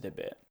blocked it a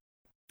bit.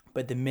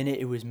 But the minute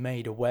it was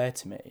made aware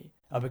to me,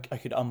 I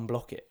could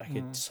unblock it. I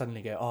could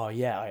suddenly go, oh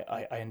yeah,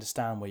 I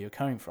understand where you're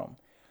coming from.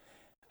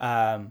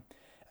 And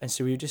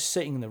so we were just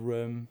sitting in the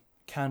room,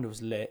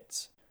 candles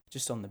lit,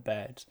 just on the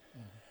bed.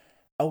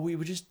 Oh, we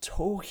were just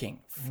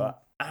talking for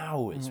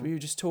hours. We were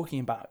just talking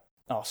about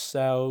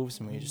ourselves,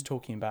 and we were just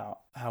talking about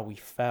how we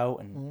felt,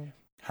 and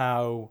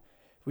how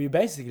we were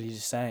basically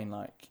just saying,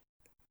 like,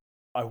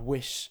 I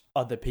wish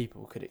other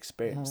people could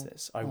experience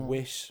this. I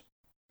wish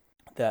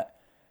that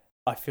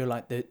I feel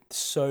like that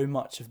so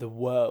much of the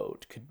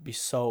world could be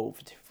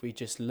solved if we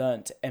just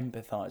learned to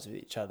empathize with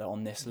each other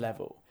on this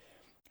level.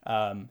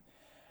 And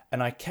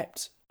I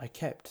kept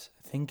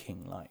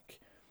thinking, like,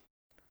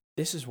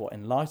 this is what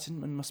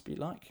enlightenment must be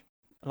like.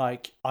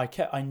 Like,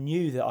 I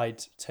knew that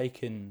I'd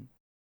taken,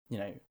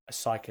 a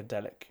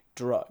psychedelic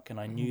drug, and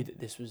I knew that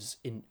this was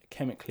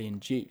chemically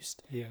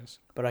induced. Yes.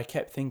 But I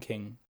kept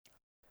thinking,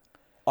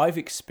 I've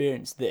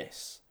experienced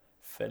this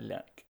for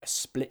like a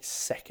split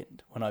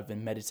second when I've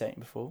been meditating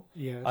before.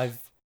 Yes.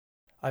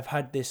 I've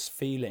had this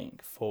feeling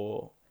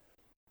for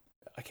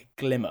like a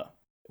glimmer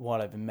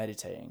while I've been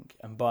meditating,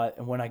 and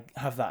when I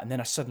have that, and then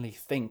I suddenly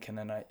think, and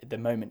then the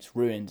moment's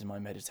ruined in my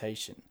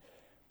meditation.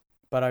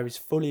 But I was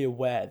fully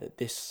aware that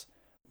this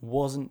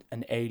wasn't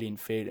an alien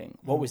feeling.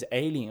 What was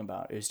alien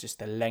about it was just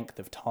the length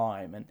of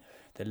time and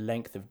the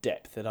length of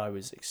depth that I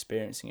was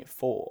experiencing it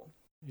for.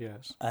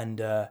 Yes.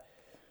 And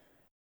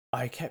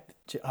I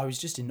was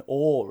just in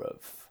awe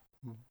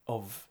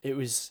of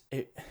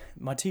it.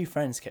 My two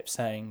friends kept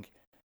saying,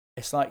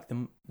 it's like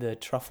the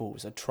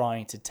truffles are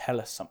trying to tell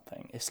us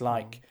something. It's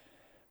like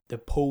the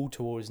pull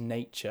towards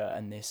nature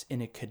and this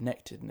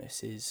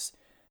interconnectedness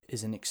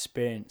is an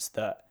experience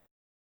that,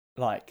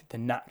 like, the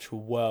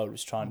natural world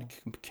was trying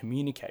to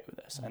communicate with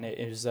us. And it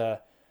is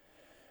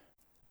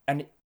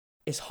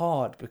it's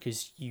hard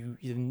because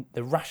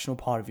the rational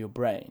part of your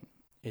brain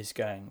is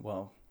going,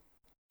 well,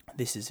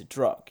 this is a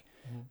drug.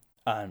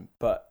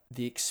 But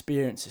the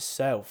experience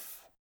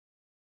itself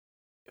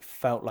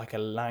felt like a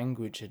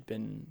language had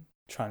been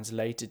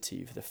translated to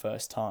you for the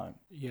first time.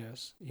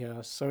 Yes.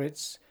 So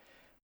it's,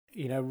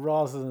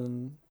 rather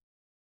than,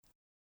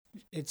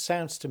 it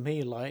sounds to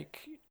me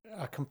like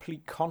a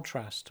complete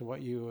contrast to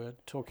what you were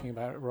talking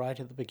about right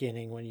at the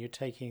beginning, when you're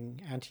taking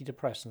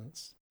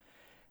antidepressants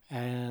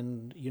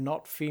and you're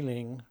not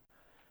feeling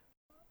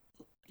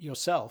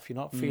yourself, you're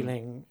not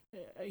feeling,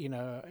 in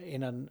a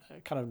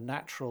kind of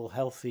natural,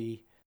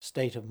 healthy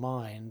state of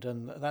mind.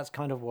 And that's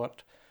kind of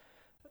what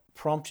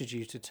prompted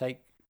you to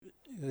take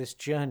this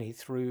journey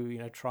through,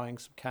 trying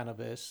some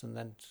cannabis and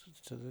then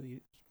to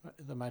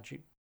the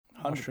magic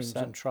 100%. mushrooms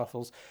and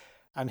truffles.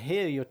 And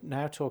here you're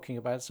now talking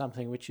about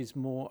something which is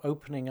more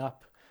opening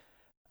up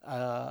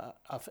an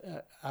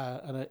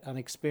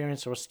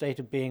experience or a state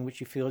of being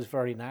which you feel is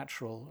very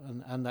natural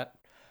and that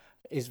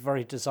is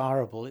very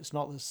desirable. It's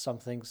not that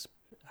something's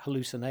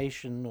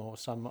hallucination or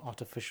some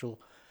artificial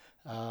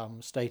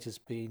state has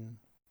been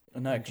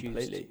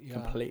induced.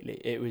 Completely.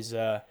 It was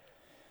the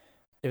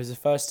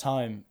first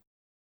time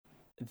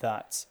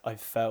that I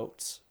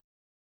felt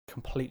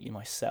completely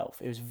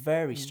myself. It was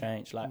very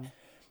strange. Like,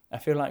 I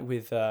feel like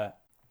with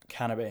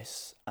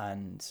cannabis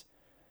and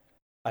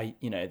I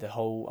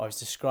was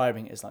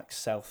describing it as like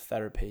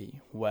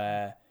self-therapy,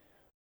 where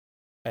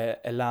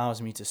it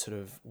allows me to sort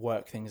of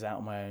work things out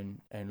in my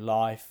own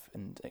life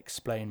and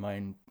explain my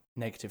own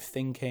negative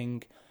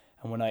thinking.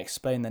 And when I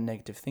explain that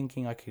negative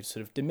thinking, I could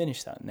sort of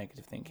diminish that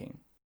negative thinking.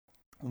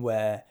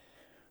 Where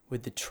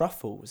with the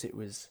truffles,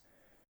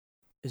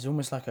 it's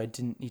almost like I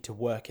didn't need to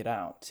work it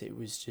out. It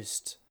was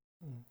just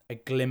a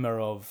glimmer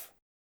of,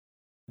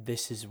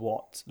 this is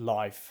what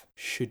life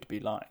should be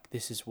like.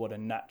 This is what a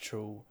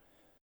natural,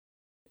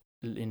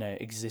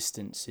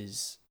 existence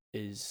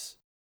is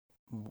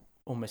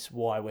almost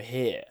why we're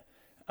here.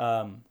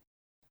 And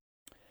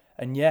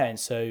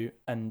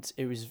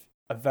it was,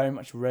 I very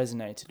much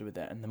resonated with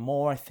it. And the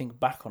more I think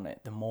back on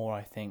it, the more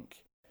I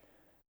think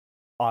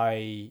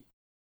I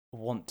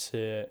want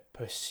to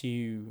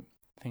pursue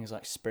things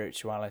like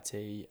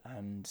spirituality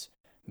and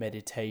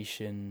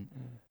meditation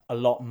a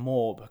lot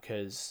more,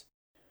 because,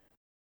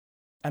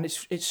 and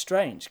it's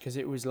strange, because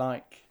it was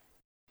like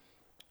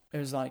we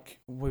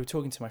were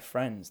talking to my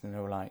friends and they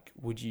were like,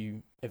 would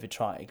you ever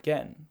try it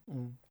again?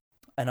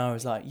 And I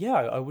was like, yeah,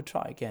 I would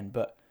try it again,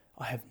 but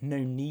I have no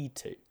need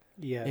to.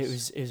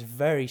 Yes. It was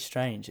very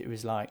strange. It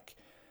was like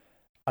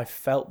I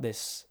felt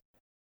this,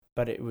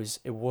 but it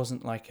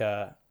wasn't like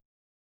it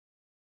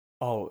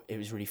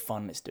was really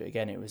fun, let's do it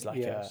again. It was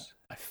like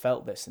I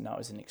felt this, and that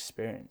was an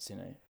experience,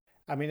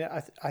 I mean,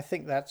 I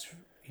think that's,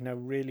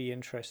 really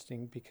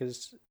interesting,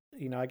 because,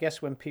 I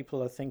guess when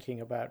people are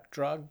thinking about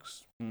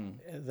drugs,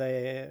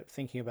 they're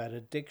thinking about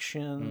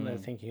addiction, they're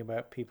thinking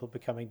about people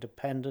becoming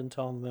dependent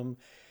on them.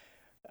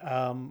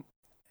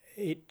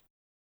 It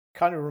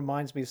kind of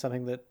reminds me of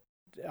something that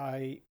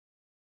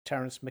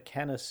Terence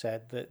McKenna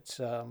said, that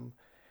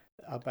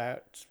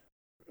about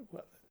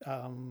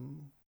a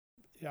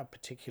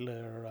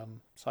particular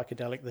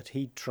psychedelic that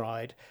he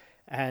tried,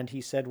 and he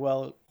said,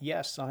 well,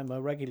 yes, I'm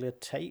a regular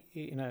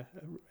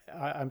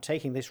I'm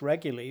taking this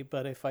regularly,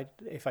 but if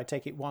I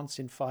take it once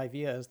in 5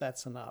 years,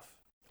 that's enough.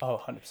 Oh,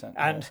 100%.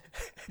 And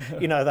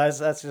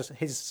that's just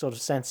his sort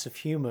of sense of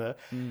humor.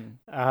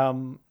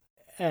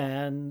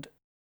 And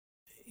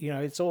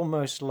it's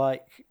almost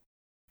like,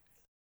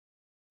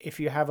 if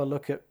you have a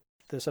look at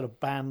the sort of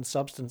banned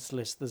substance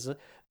list, there's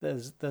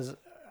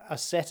a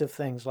set of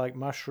things like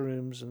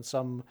mushrooms and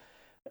some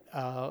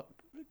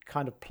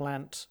kind of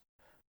plant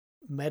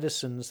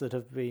medicines that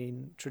have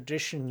been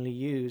traditionally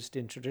used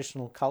in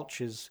traditional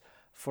cultures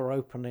for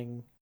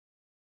opening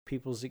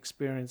people's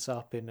experience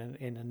up in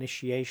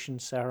initiation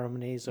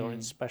ceremonies or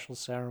in special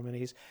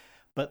ceremonies,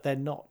 but they're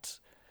not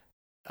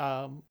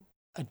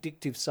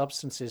addictive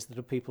substances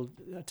that people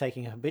are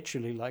taking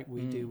habitually, like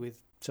we do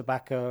with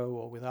tobacco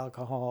or with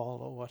alcohol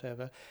or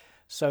whatever.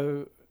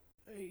 So,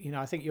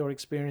 I think your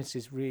experience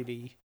is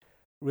really,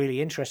 really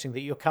interesting,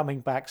 that you're coming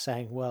back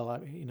saying, well,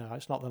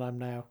 it's not that I'm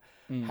now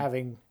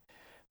having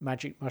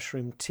magic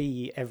mushroom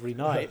tea every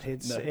night.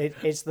 It's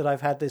it's that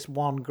I've had this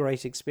one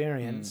great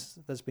experience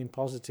that's been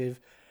positive,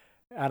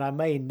 and I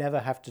may never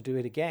have to do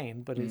it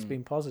again, but it's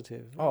been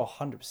positive. Oh,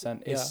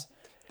 100%. It's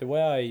the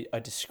way I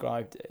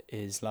described it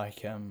is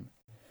like,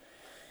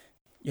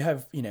 you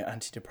have,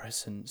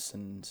 antidepressants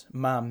and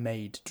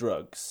man-made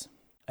drugs,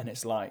 and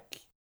it's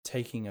like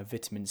taking a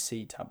vitamin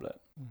C tablet.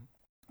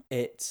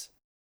 It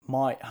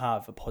might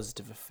have a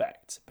positive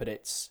effect, but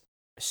it's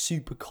a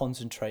super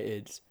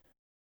concentrated,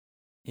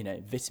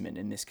 vitamin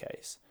in this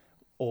case.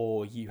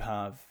 Or you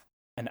have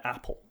an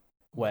apple,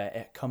 where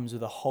it comes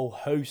with a whole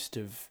host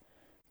of,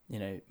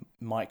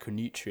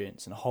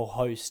 micronutrients and a whole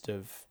host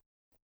of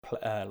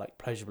like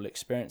pleasurable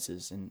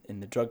experiences. In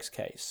the drugs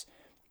case,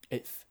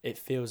 it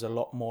feels a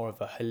lot more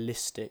of a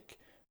holistic,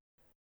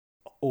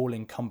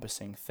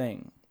 all-encompassing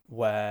thing,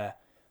 where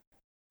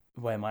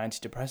my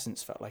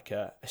antidepressants felt like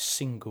a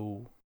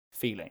single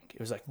feeling. It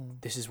was like,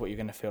 this is what you're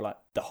going to feel like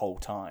the whole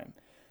time.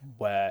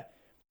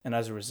 And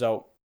as a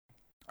result,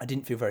 I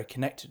didn't feel very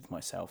connected with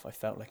myself. I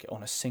felt like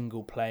on a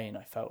single plane.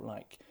 I felt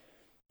like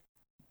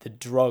the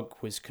drug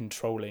was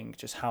controlling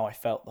just how I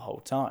felt the whole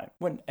time.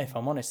 When, if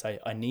I'm honest,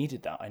 I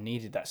needed that. I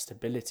needed that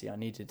stability. I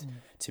needed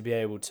to be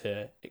able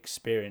to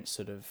experience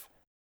sort of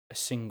a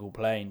single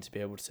plane, to be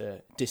able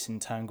to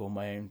disentangle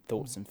my own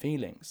thoughts and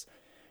feelings.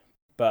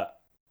 But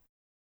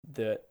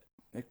the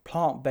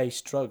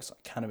plant-based drugs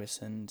like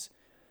cannabis and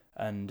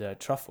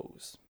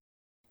truffles,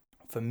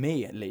 for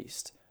me at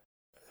least,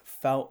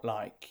 felt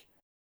like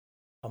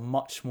a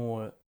much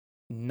more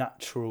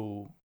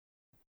natural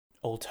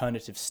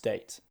alternative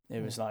state.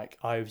 It was like,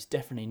 I was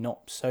definitely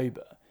not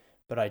sober,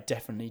 but I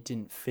definitely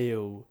didn't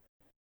feel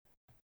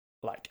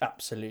like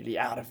absolutely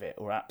out of it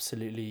or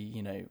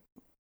absolutely,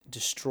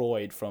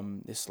 destroyed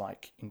from this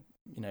like,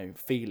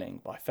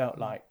 feeling. But I felt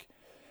like,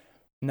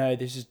 no,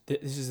 this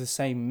is the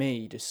same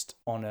me, just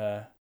on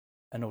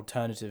an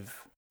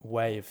alternative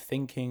way of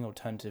thinking,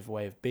 alternative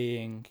way of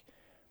being.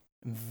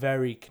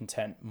 Very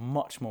content,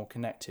 much more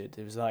connected.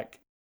 It was like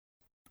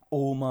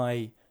all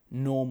my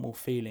normal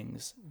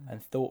feelings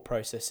and thought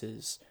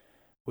processes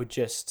were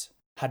just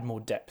had more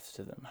depth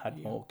to them,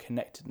 had more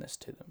connectedness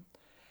to them.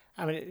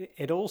 I mean,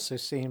 it also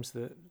seems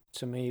that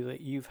to me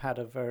that you've had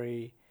a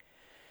very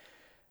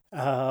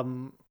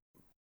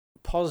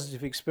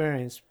positive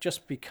experience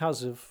just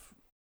because of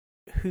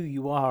who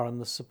you are and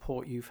the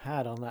support you've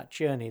had on that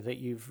journey, that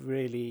you've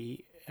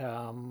really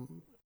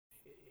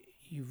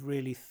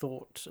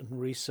thought and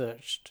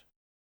researched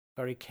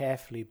very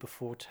carefully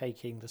before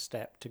taking the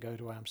step to go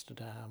to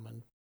Amsterdam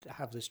and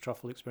have this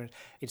truffle experience.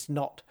 It's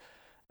not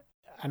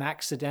an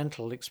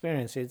accidental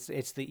experience. It's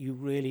that you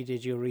really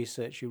did your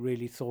research, you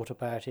really thought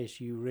about it,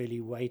 you really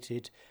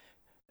waited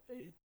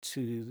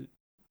to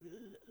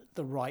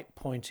the right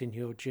point in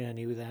your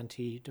journey with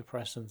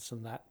antidepressants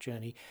and that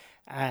journey,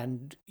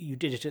 and you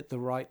did it at the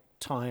right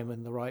time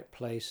in the right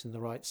place in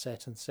the right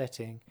set and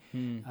setting.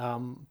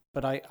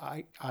 But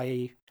I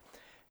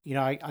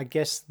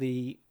guess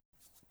the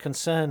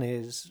concern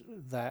is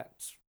that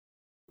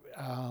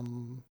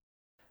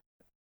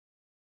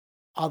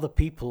other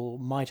people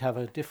might have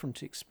a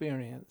different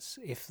experience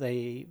if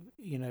they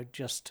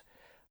just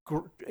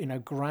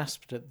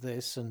grasped at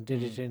this and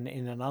did it in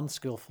an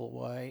unskillful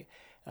way.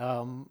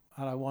 And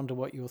I wonder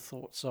what your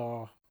thoughts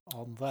are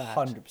on that.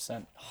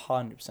 100%.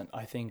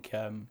 I think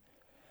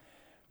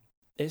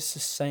it's the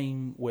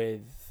same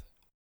with,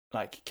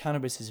 like,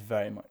 cannabis is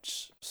very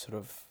much sort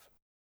of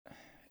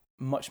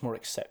much more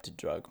accepted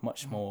drug,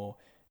 much more.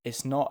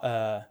 It's not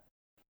a.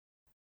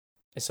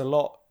 It's a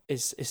lot.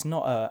 It's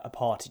not a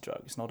party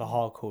drug. It's not a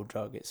hardcore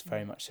drug. It's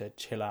very much a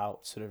chill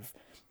out, sort of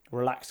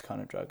relaxed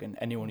kind of drug. And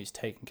anyone who's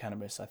taken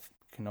cannabis,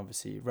 can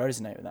obviously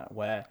resonate with that.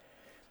 Where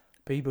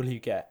people who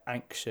get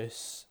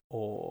anxious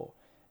or,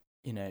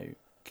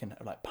 can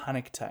have like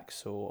panic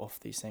attacks or off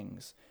these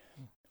things,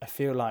 I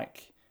feel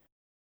like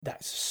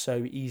that's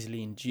so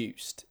easily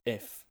induced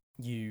if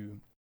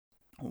you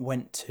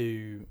went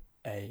to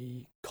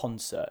a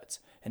concert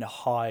in a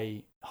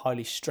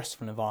highly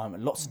stressful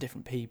environment, lots of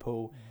different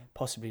people,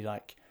 possibly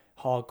like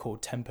hardcore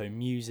tempo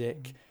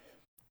music,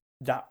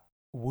 that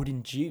would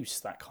induce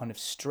that kind of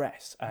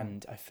stress.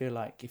 And I feel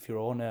like if you're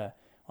on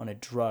a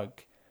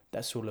drug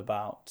that's all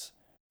about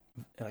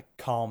like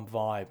calm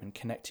vibe and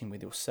connecting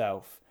with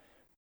yourself,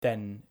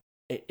 then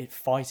it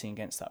fighting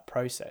against that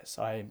process.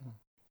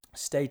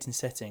 State and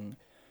setting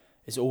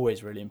is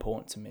always really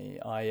important to me.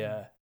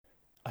 I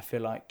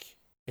feel like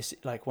it's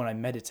like when I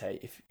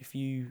meditate, if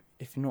you're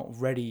not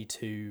ready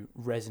to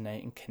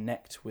resonate and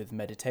connect with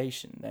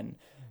meditation, then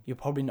you're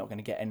probably not going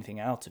to get anything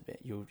out of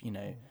it.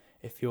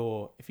 If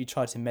you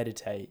try to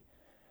meditate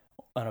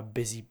on a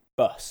busy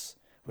bus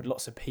with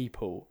lots of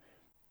people,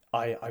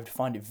 I would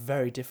find it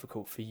very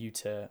difficult for you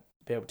to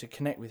be able to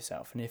connect with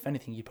yourself. And if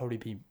anything, you'd probably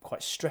be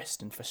quite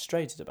stressed and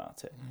frustrated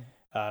about it.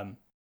 And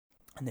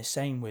the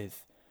same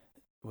with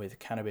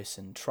cannabis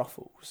and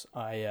truffles.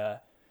 I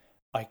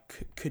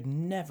could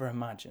never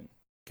imagine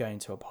going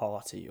to a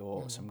party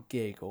or some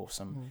gig or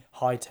some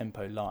high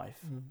tempo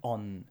life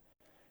on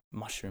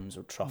mushrooms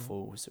or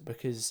truffles,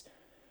 because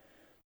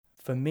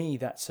for me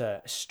that's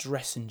a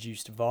stress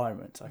induced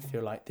environment. I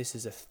feel like this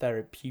is a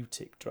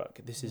therapeutic drug.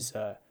 This is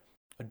a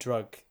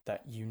drug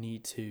that you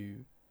need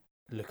to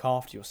look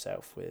after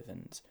yourself with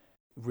and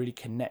really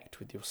connect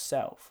with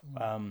yourself.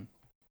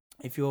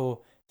 If you're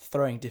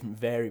throwing different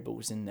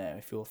variables in there,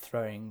 if you're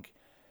throwing,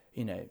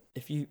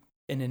 if you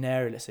in an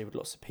area, let's say, with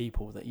lots of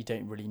people that you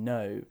don't really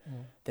know,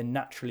 then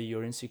naturally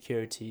your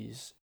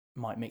insecurities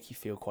might make you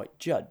feel quite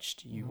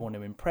judged. You want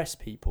to impress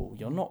people.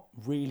 You're not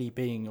really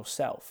being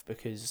yourself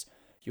because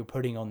you're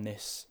putting on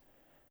this,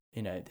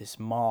 this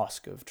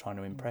mask of trying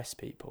to impress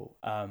people.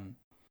 And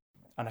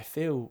I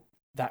feel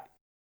that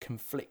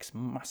conflicts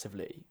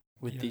massively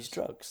with these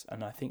drugs.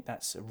 And I think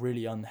that's a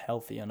really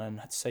unhealthy and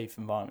unsafe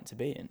environment to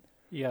be in.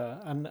 Yeah,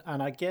 and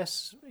I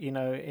guess,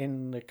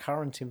 in the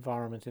current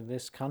environment in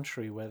this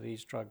country where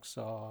these drugs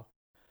are,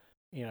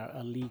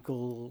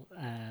 illegal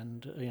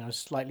and,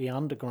 slightly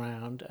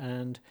underground,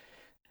 and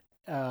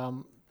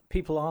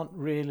people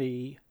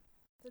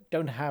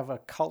don't have a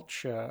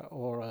culture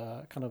or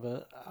a kind of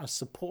a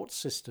support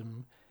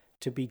system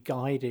to be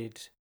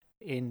guided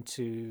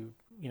into,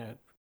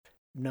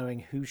 knowing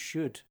who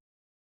should,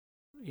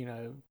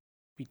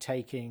 be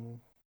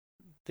taking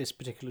this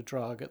particular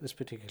drug at this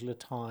particular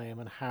time,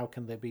 and how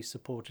can they be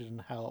supported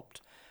and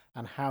helped,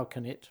 and how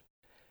can it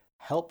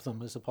help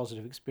them as a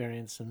positive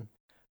experience, and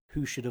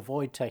who should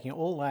avoid taking it.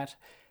 All that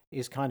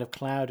is kind of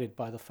clouded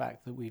by the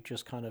fact that we've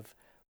just kind of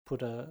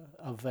put a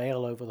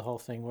veil over the whole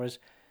thing. Whereas,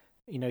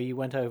 you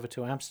went over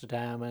to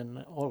Amsterdam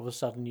and all of a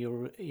sudden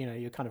you're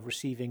kind of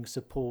receiving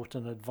support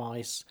and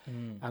advice,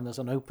 and there's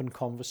an open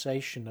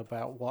conversation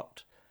about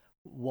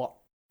what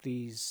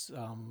these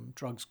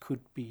drugs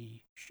could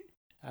be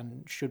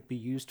and should be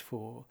used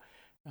for.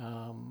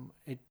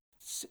 It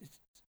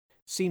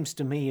seems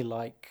to me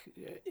like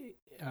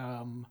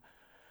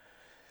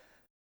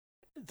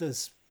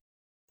there's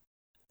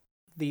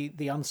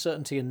the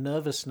uncertainty and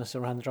nervousness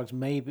around the drugs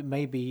may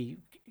be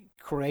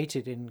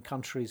created in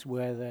countries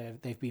where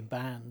they've been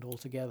banned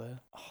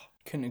altogether.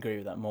 Couldn't agree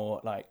with that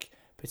more. Like,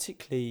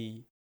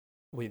 particularly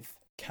with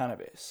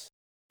cannabis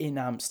in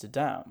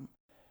Amsterdam,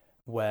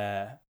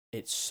 where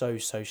it's so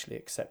socially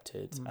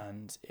accepted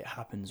and it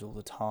happens all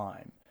the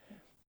time,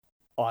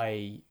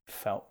 I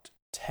felt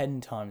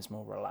 10 times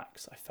more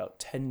relaxed. I felt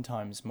 10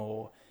 times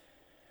more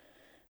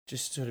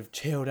just sort of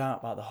chilled out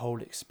about the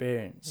whole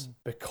experience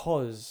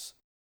because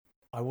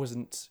I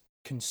wasn't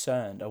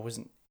concerned. I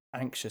wasn't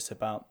anxious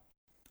about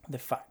the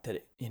fact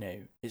that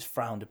it's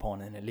frowned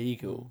upon and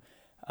illegal.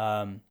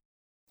 And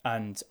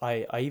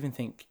I even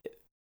think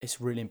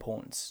it's really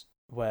important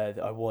where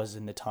I was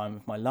in the time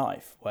of my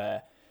life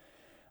where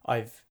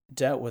I've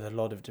dealt with a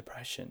lot of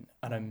depression,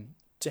 and I'm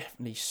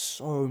definitely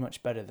so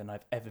much better than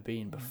I've ever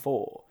been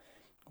before.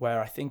 Where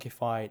I think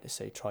if I, let's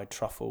say, tried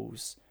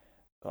truffles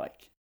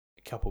like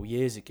a couple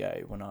years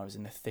ago when I was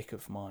in the thick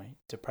of my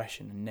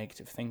depression and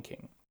negative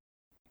thinking,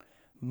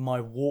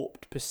 my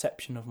warped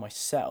perception of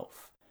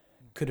myself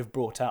could have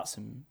brought out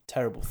some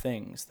terrible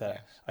things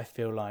that I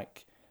feel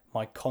like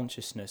my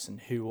consciousness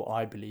and who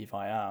I believe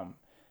I am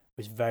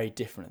was very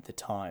different at the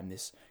time.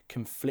 This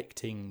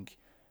conflicting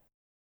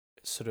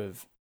sort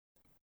of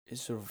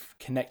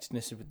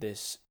connectedness with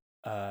this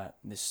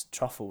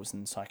truffles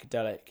and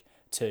psychedelic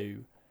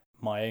to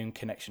my own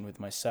connection with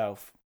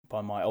myself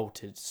by my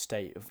altered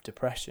state of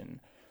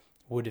depression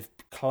would have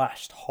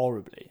clashed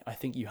horribly. I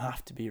think you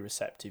have to be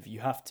receptive. You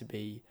have to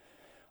be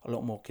a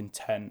lot more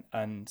content.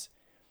 And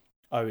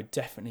I would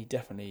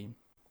definitely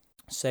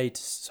say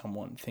to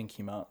someone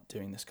thinking about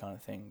doing this kind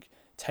of thing,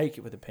 take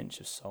it with a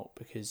pinch of salt,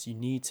 because you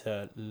need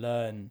to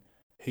learn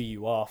who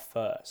you are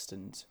first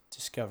and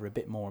discover a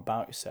bit more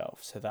about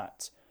yourself so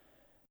that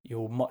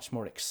you're much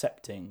more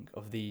accepting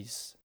of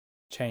these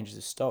changes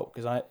of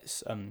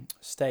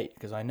state.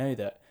 Because I know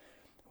that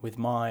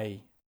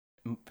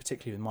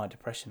particularly with my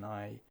depression,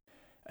 I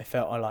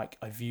felt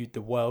I viewed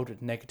the world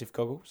with negative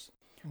goggles.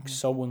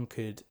 Someone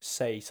could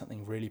say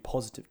something really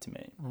positive to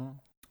me,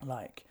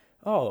 like,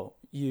 "Oh,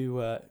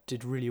 you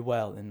did really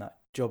well in that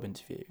job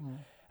interview,"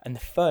 and the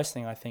first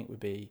thing I think would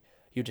be,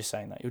 "You're just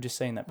saying that. You're just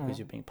saying that because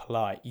you're being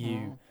polite.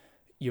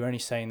 You're only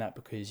saying that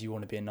because you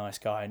want to be a nice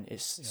guy, and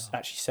it's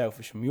actually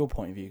selfish from your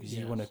point of view because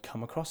you want to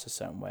come across a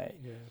certain way."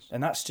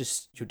 And that's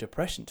just your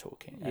depression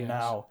talking. And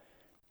now,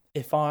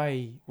 if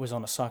I was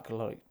on a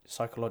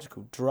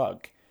psychological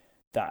drug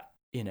that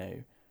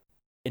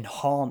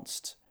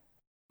enhanced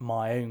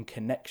my own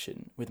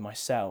connection with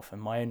myself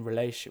and my own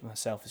relationship with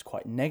myself is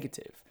quite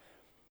negative,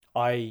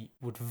 I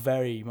would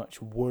very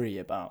much worry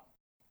about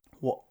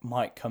what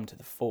might come to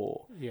the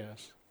fore.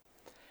 Yes.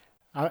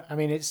 I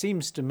mean, it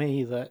seems to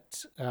me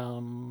that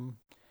there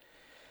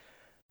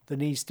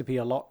needs to be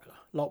a lot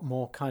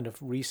more kind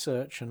of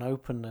research and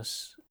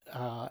openness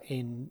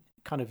in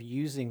kind of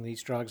using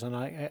these drugs. And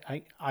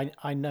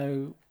I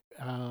know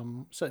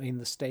certainly in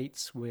the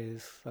States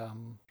with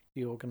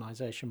the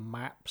organization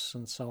MAPS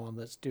and so on,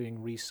 that's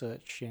doing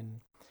research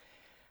in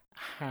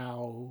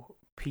how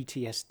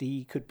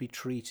PTSD could be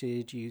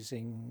treated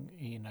using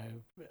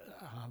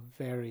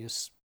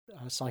various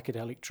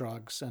psychedelic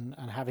drugs and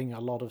having a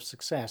lot of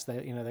success.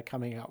 They're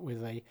coming up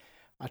with a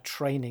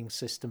training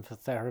system for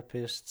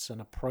therapists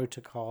and a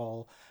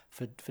protocol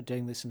for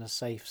doing this in a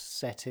safe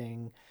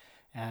setting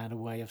and a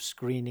way of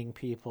screening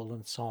people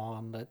and so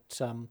on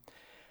that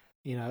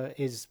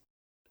is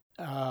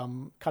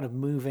kind of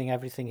moving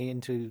everything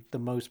into the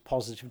most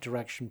positive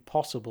direction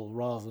possible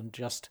rather than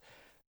just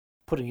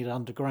putting it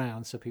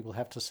underground so people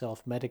have to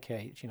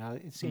self-medicate.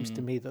 It seems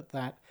to me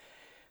that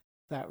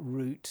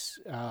route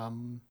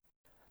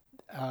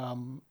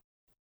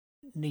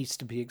needs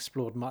to be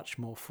explored much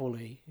more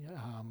fully,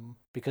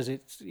 because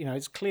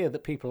it's clear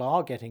that people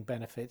are getting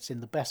benefits in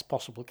the best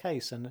possible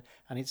case, and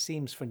it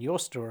seems from your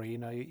story,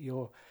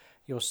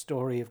 your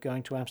story of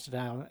going to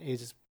Amsterdam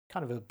is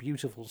kind of a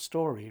beautiful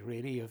story,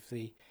 really, of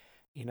the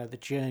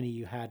journey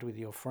you had with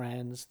your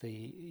friends,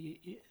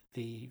 the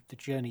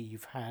journey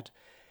you've had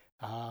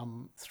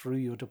through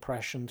your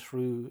depression,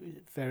 through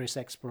various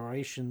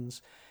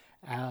explorations,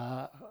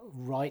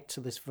 right to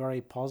this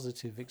very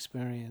positive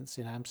experience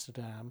in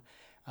Amsterdam.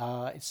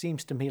 It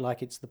seems to me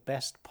like it's the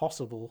best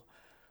possible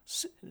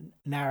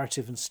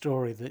narrative and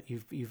story that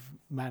you've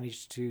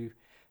managed to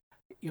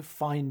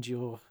find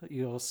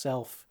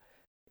yourself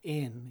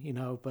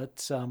in,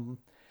 but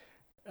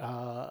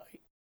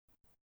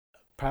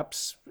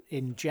perhaps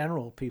in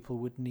general people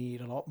would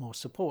need a lot more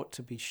support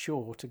to be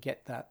sure to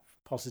get that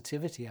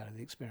positivity out of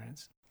the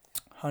experience.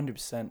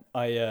 100%.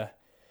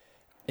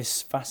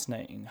 It's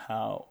fascinating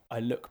how I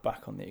look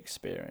back on the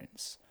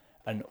experience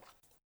and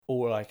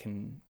all I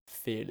can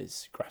feel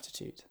is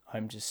gratitude.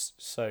 I'm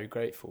just so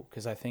grateful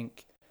because I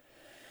think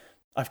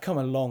I've come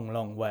a long,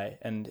 long way.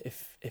 And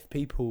if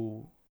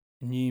people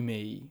knew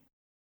me,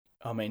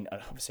 I mean,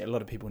 obviously a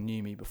lot of people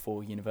knew me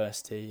before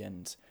university,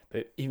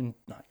 but even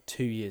like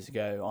 2 years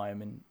ago, I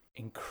am an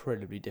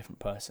incredibly different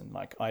person.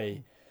 Like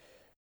I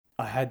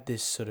had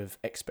this sort of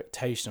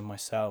expectation of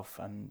myself,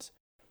 and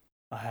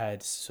I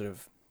had sort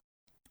of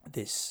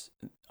this,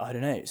 I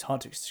don't know, it's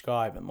hard to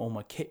describe. I'm all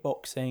my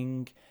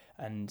kickboxing,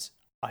 and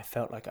I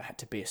felt like I had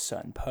to be a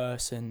certain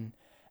person,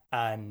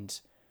 and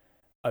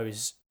I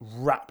was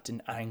wrapped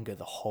in anger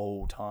the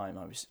whole time.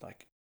 I was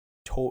like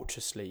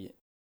tortuously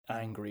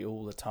angry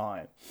all the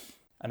time,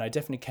 and I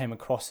definitely came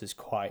across as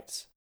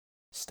quite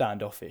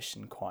standoffish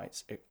and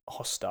quite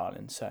hostile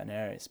in certain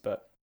areas,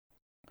 but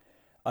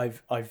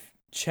I've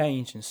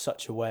changed in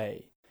such a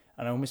way,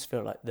 and I almost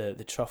feel like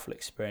the truffle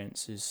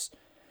experience is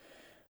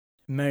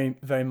very,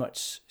 very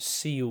much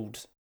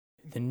sealed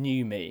the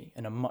new me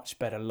in a much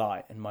better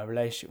light, and my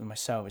relationship with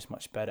myself is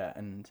much better.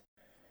 And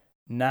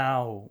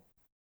now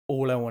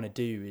all I want to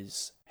do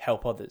is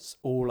help others.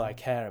 All I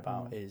care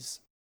about is,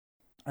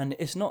 and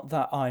it's not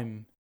that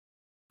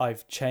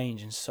I've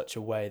changed in such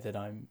a way that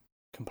I'm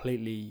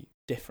completely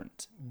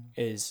different.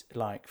 Is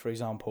like, for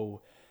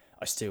example,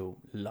 I still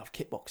love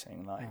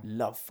kickboxing, like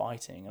love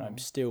fighting, and I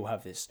still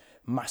have this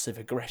massive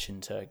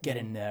aggression to get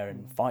in there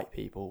and fight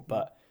people,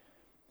 but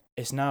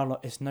it's no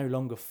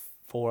longer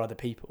for other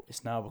people.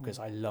 It's now because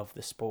I love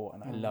the sport,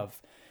 and I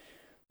love,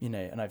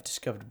 and I've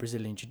discovered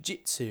Brazilian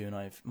Jiu-Jitsu, and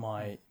I've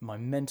my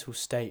mental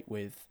state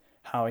with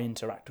how I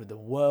interact with the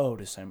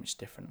world is so much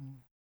different.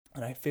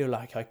 And I feel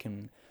like I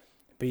can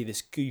be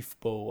this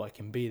goofball, I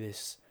can be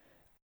this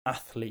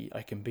athlete,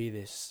 I can be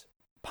this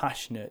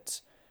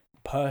passionate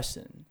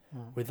person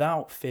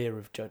without fear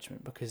of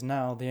judgment, because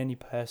now the only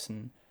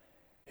person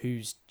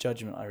whose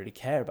judgment I really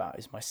care about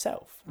is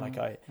myself. Like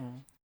I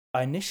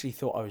initially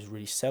thought I was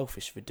really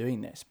selfish for doing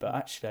this, but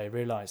actually I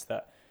realised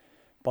that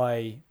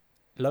by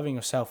loving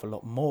yourself a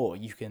lot more,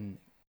 you can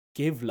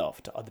give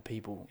love to other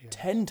people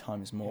 10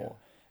 times more.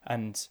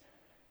 And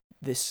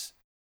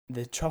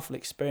the truffle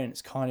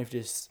experience kind of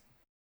just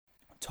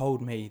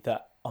told me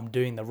that I'm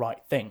doing the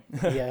right thing.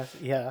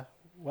 Yeah.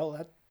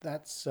 Well,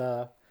 that's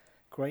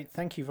great.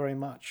 Thank you very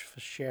much for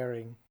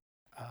sharing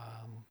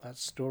that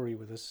story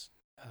with us,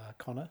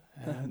 Connor.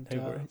 And,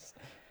 no worries.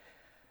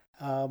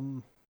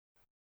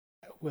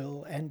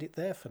 We'll end it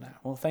there for now.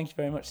 Well, thank you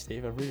very much,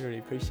 Steve. I really, really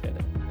appreciate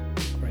it.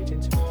 Great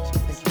interview.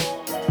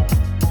 Thank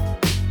you.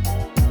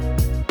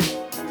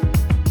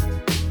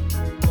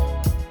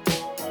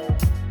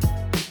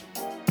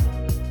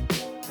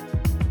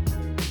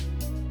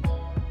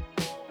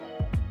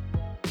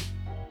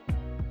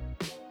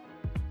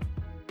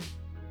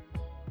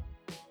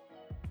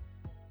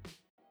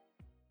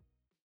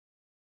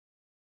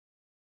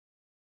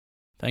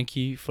 Thank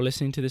you for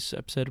listening to this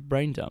episode of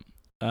Brain Dump.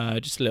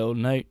 Just a little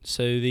note.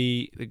 So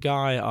the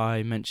guy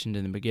I mentioned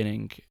in the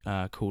beginning,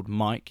 called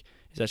Mike,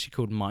 is actually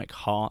called Mike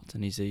Hart,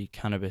 and he's a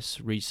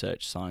cannabis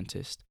research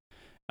scientist.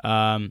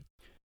 So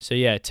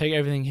yeah, take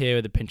everything here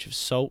with a pinch of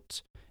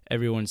salt.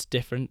 Everyone's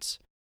different,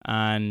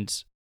 and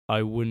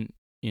I wouldn't,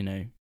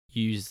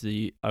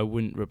 I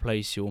wouldn't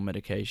replace your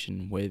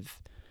medication with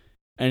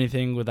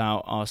anything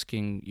without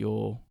asking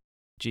your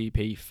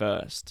GP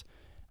first.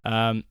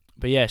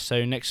 But yeah,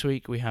 so next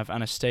week we have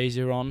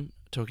Anastasia on,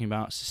 talking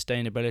about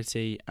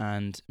sustainability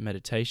and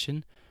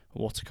meditation.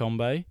 What a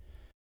combo.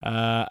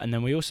 And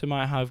then we also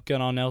might have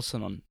Gunnar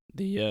Nelson on,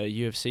 the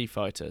UFC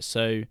fighter.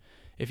 So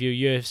if you're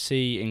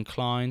UFC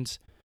inclined,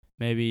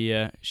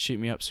 maybe shoot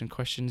me up some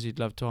questions you'd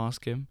love to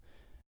ask him.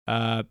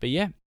 But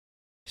yeah,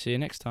 see you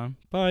next time.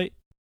 Bye.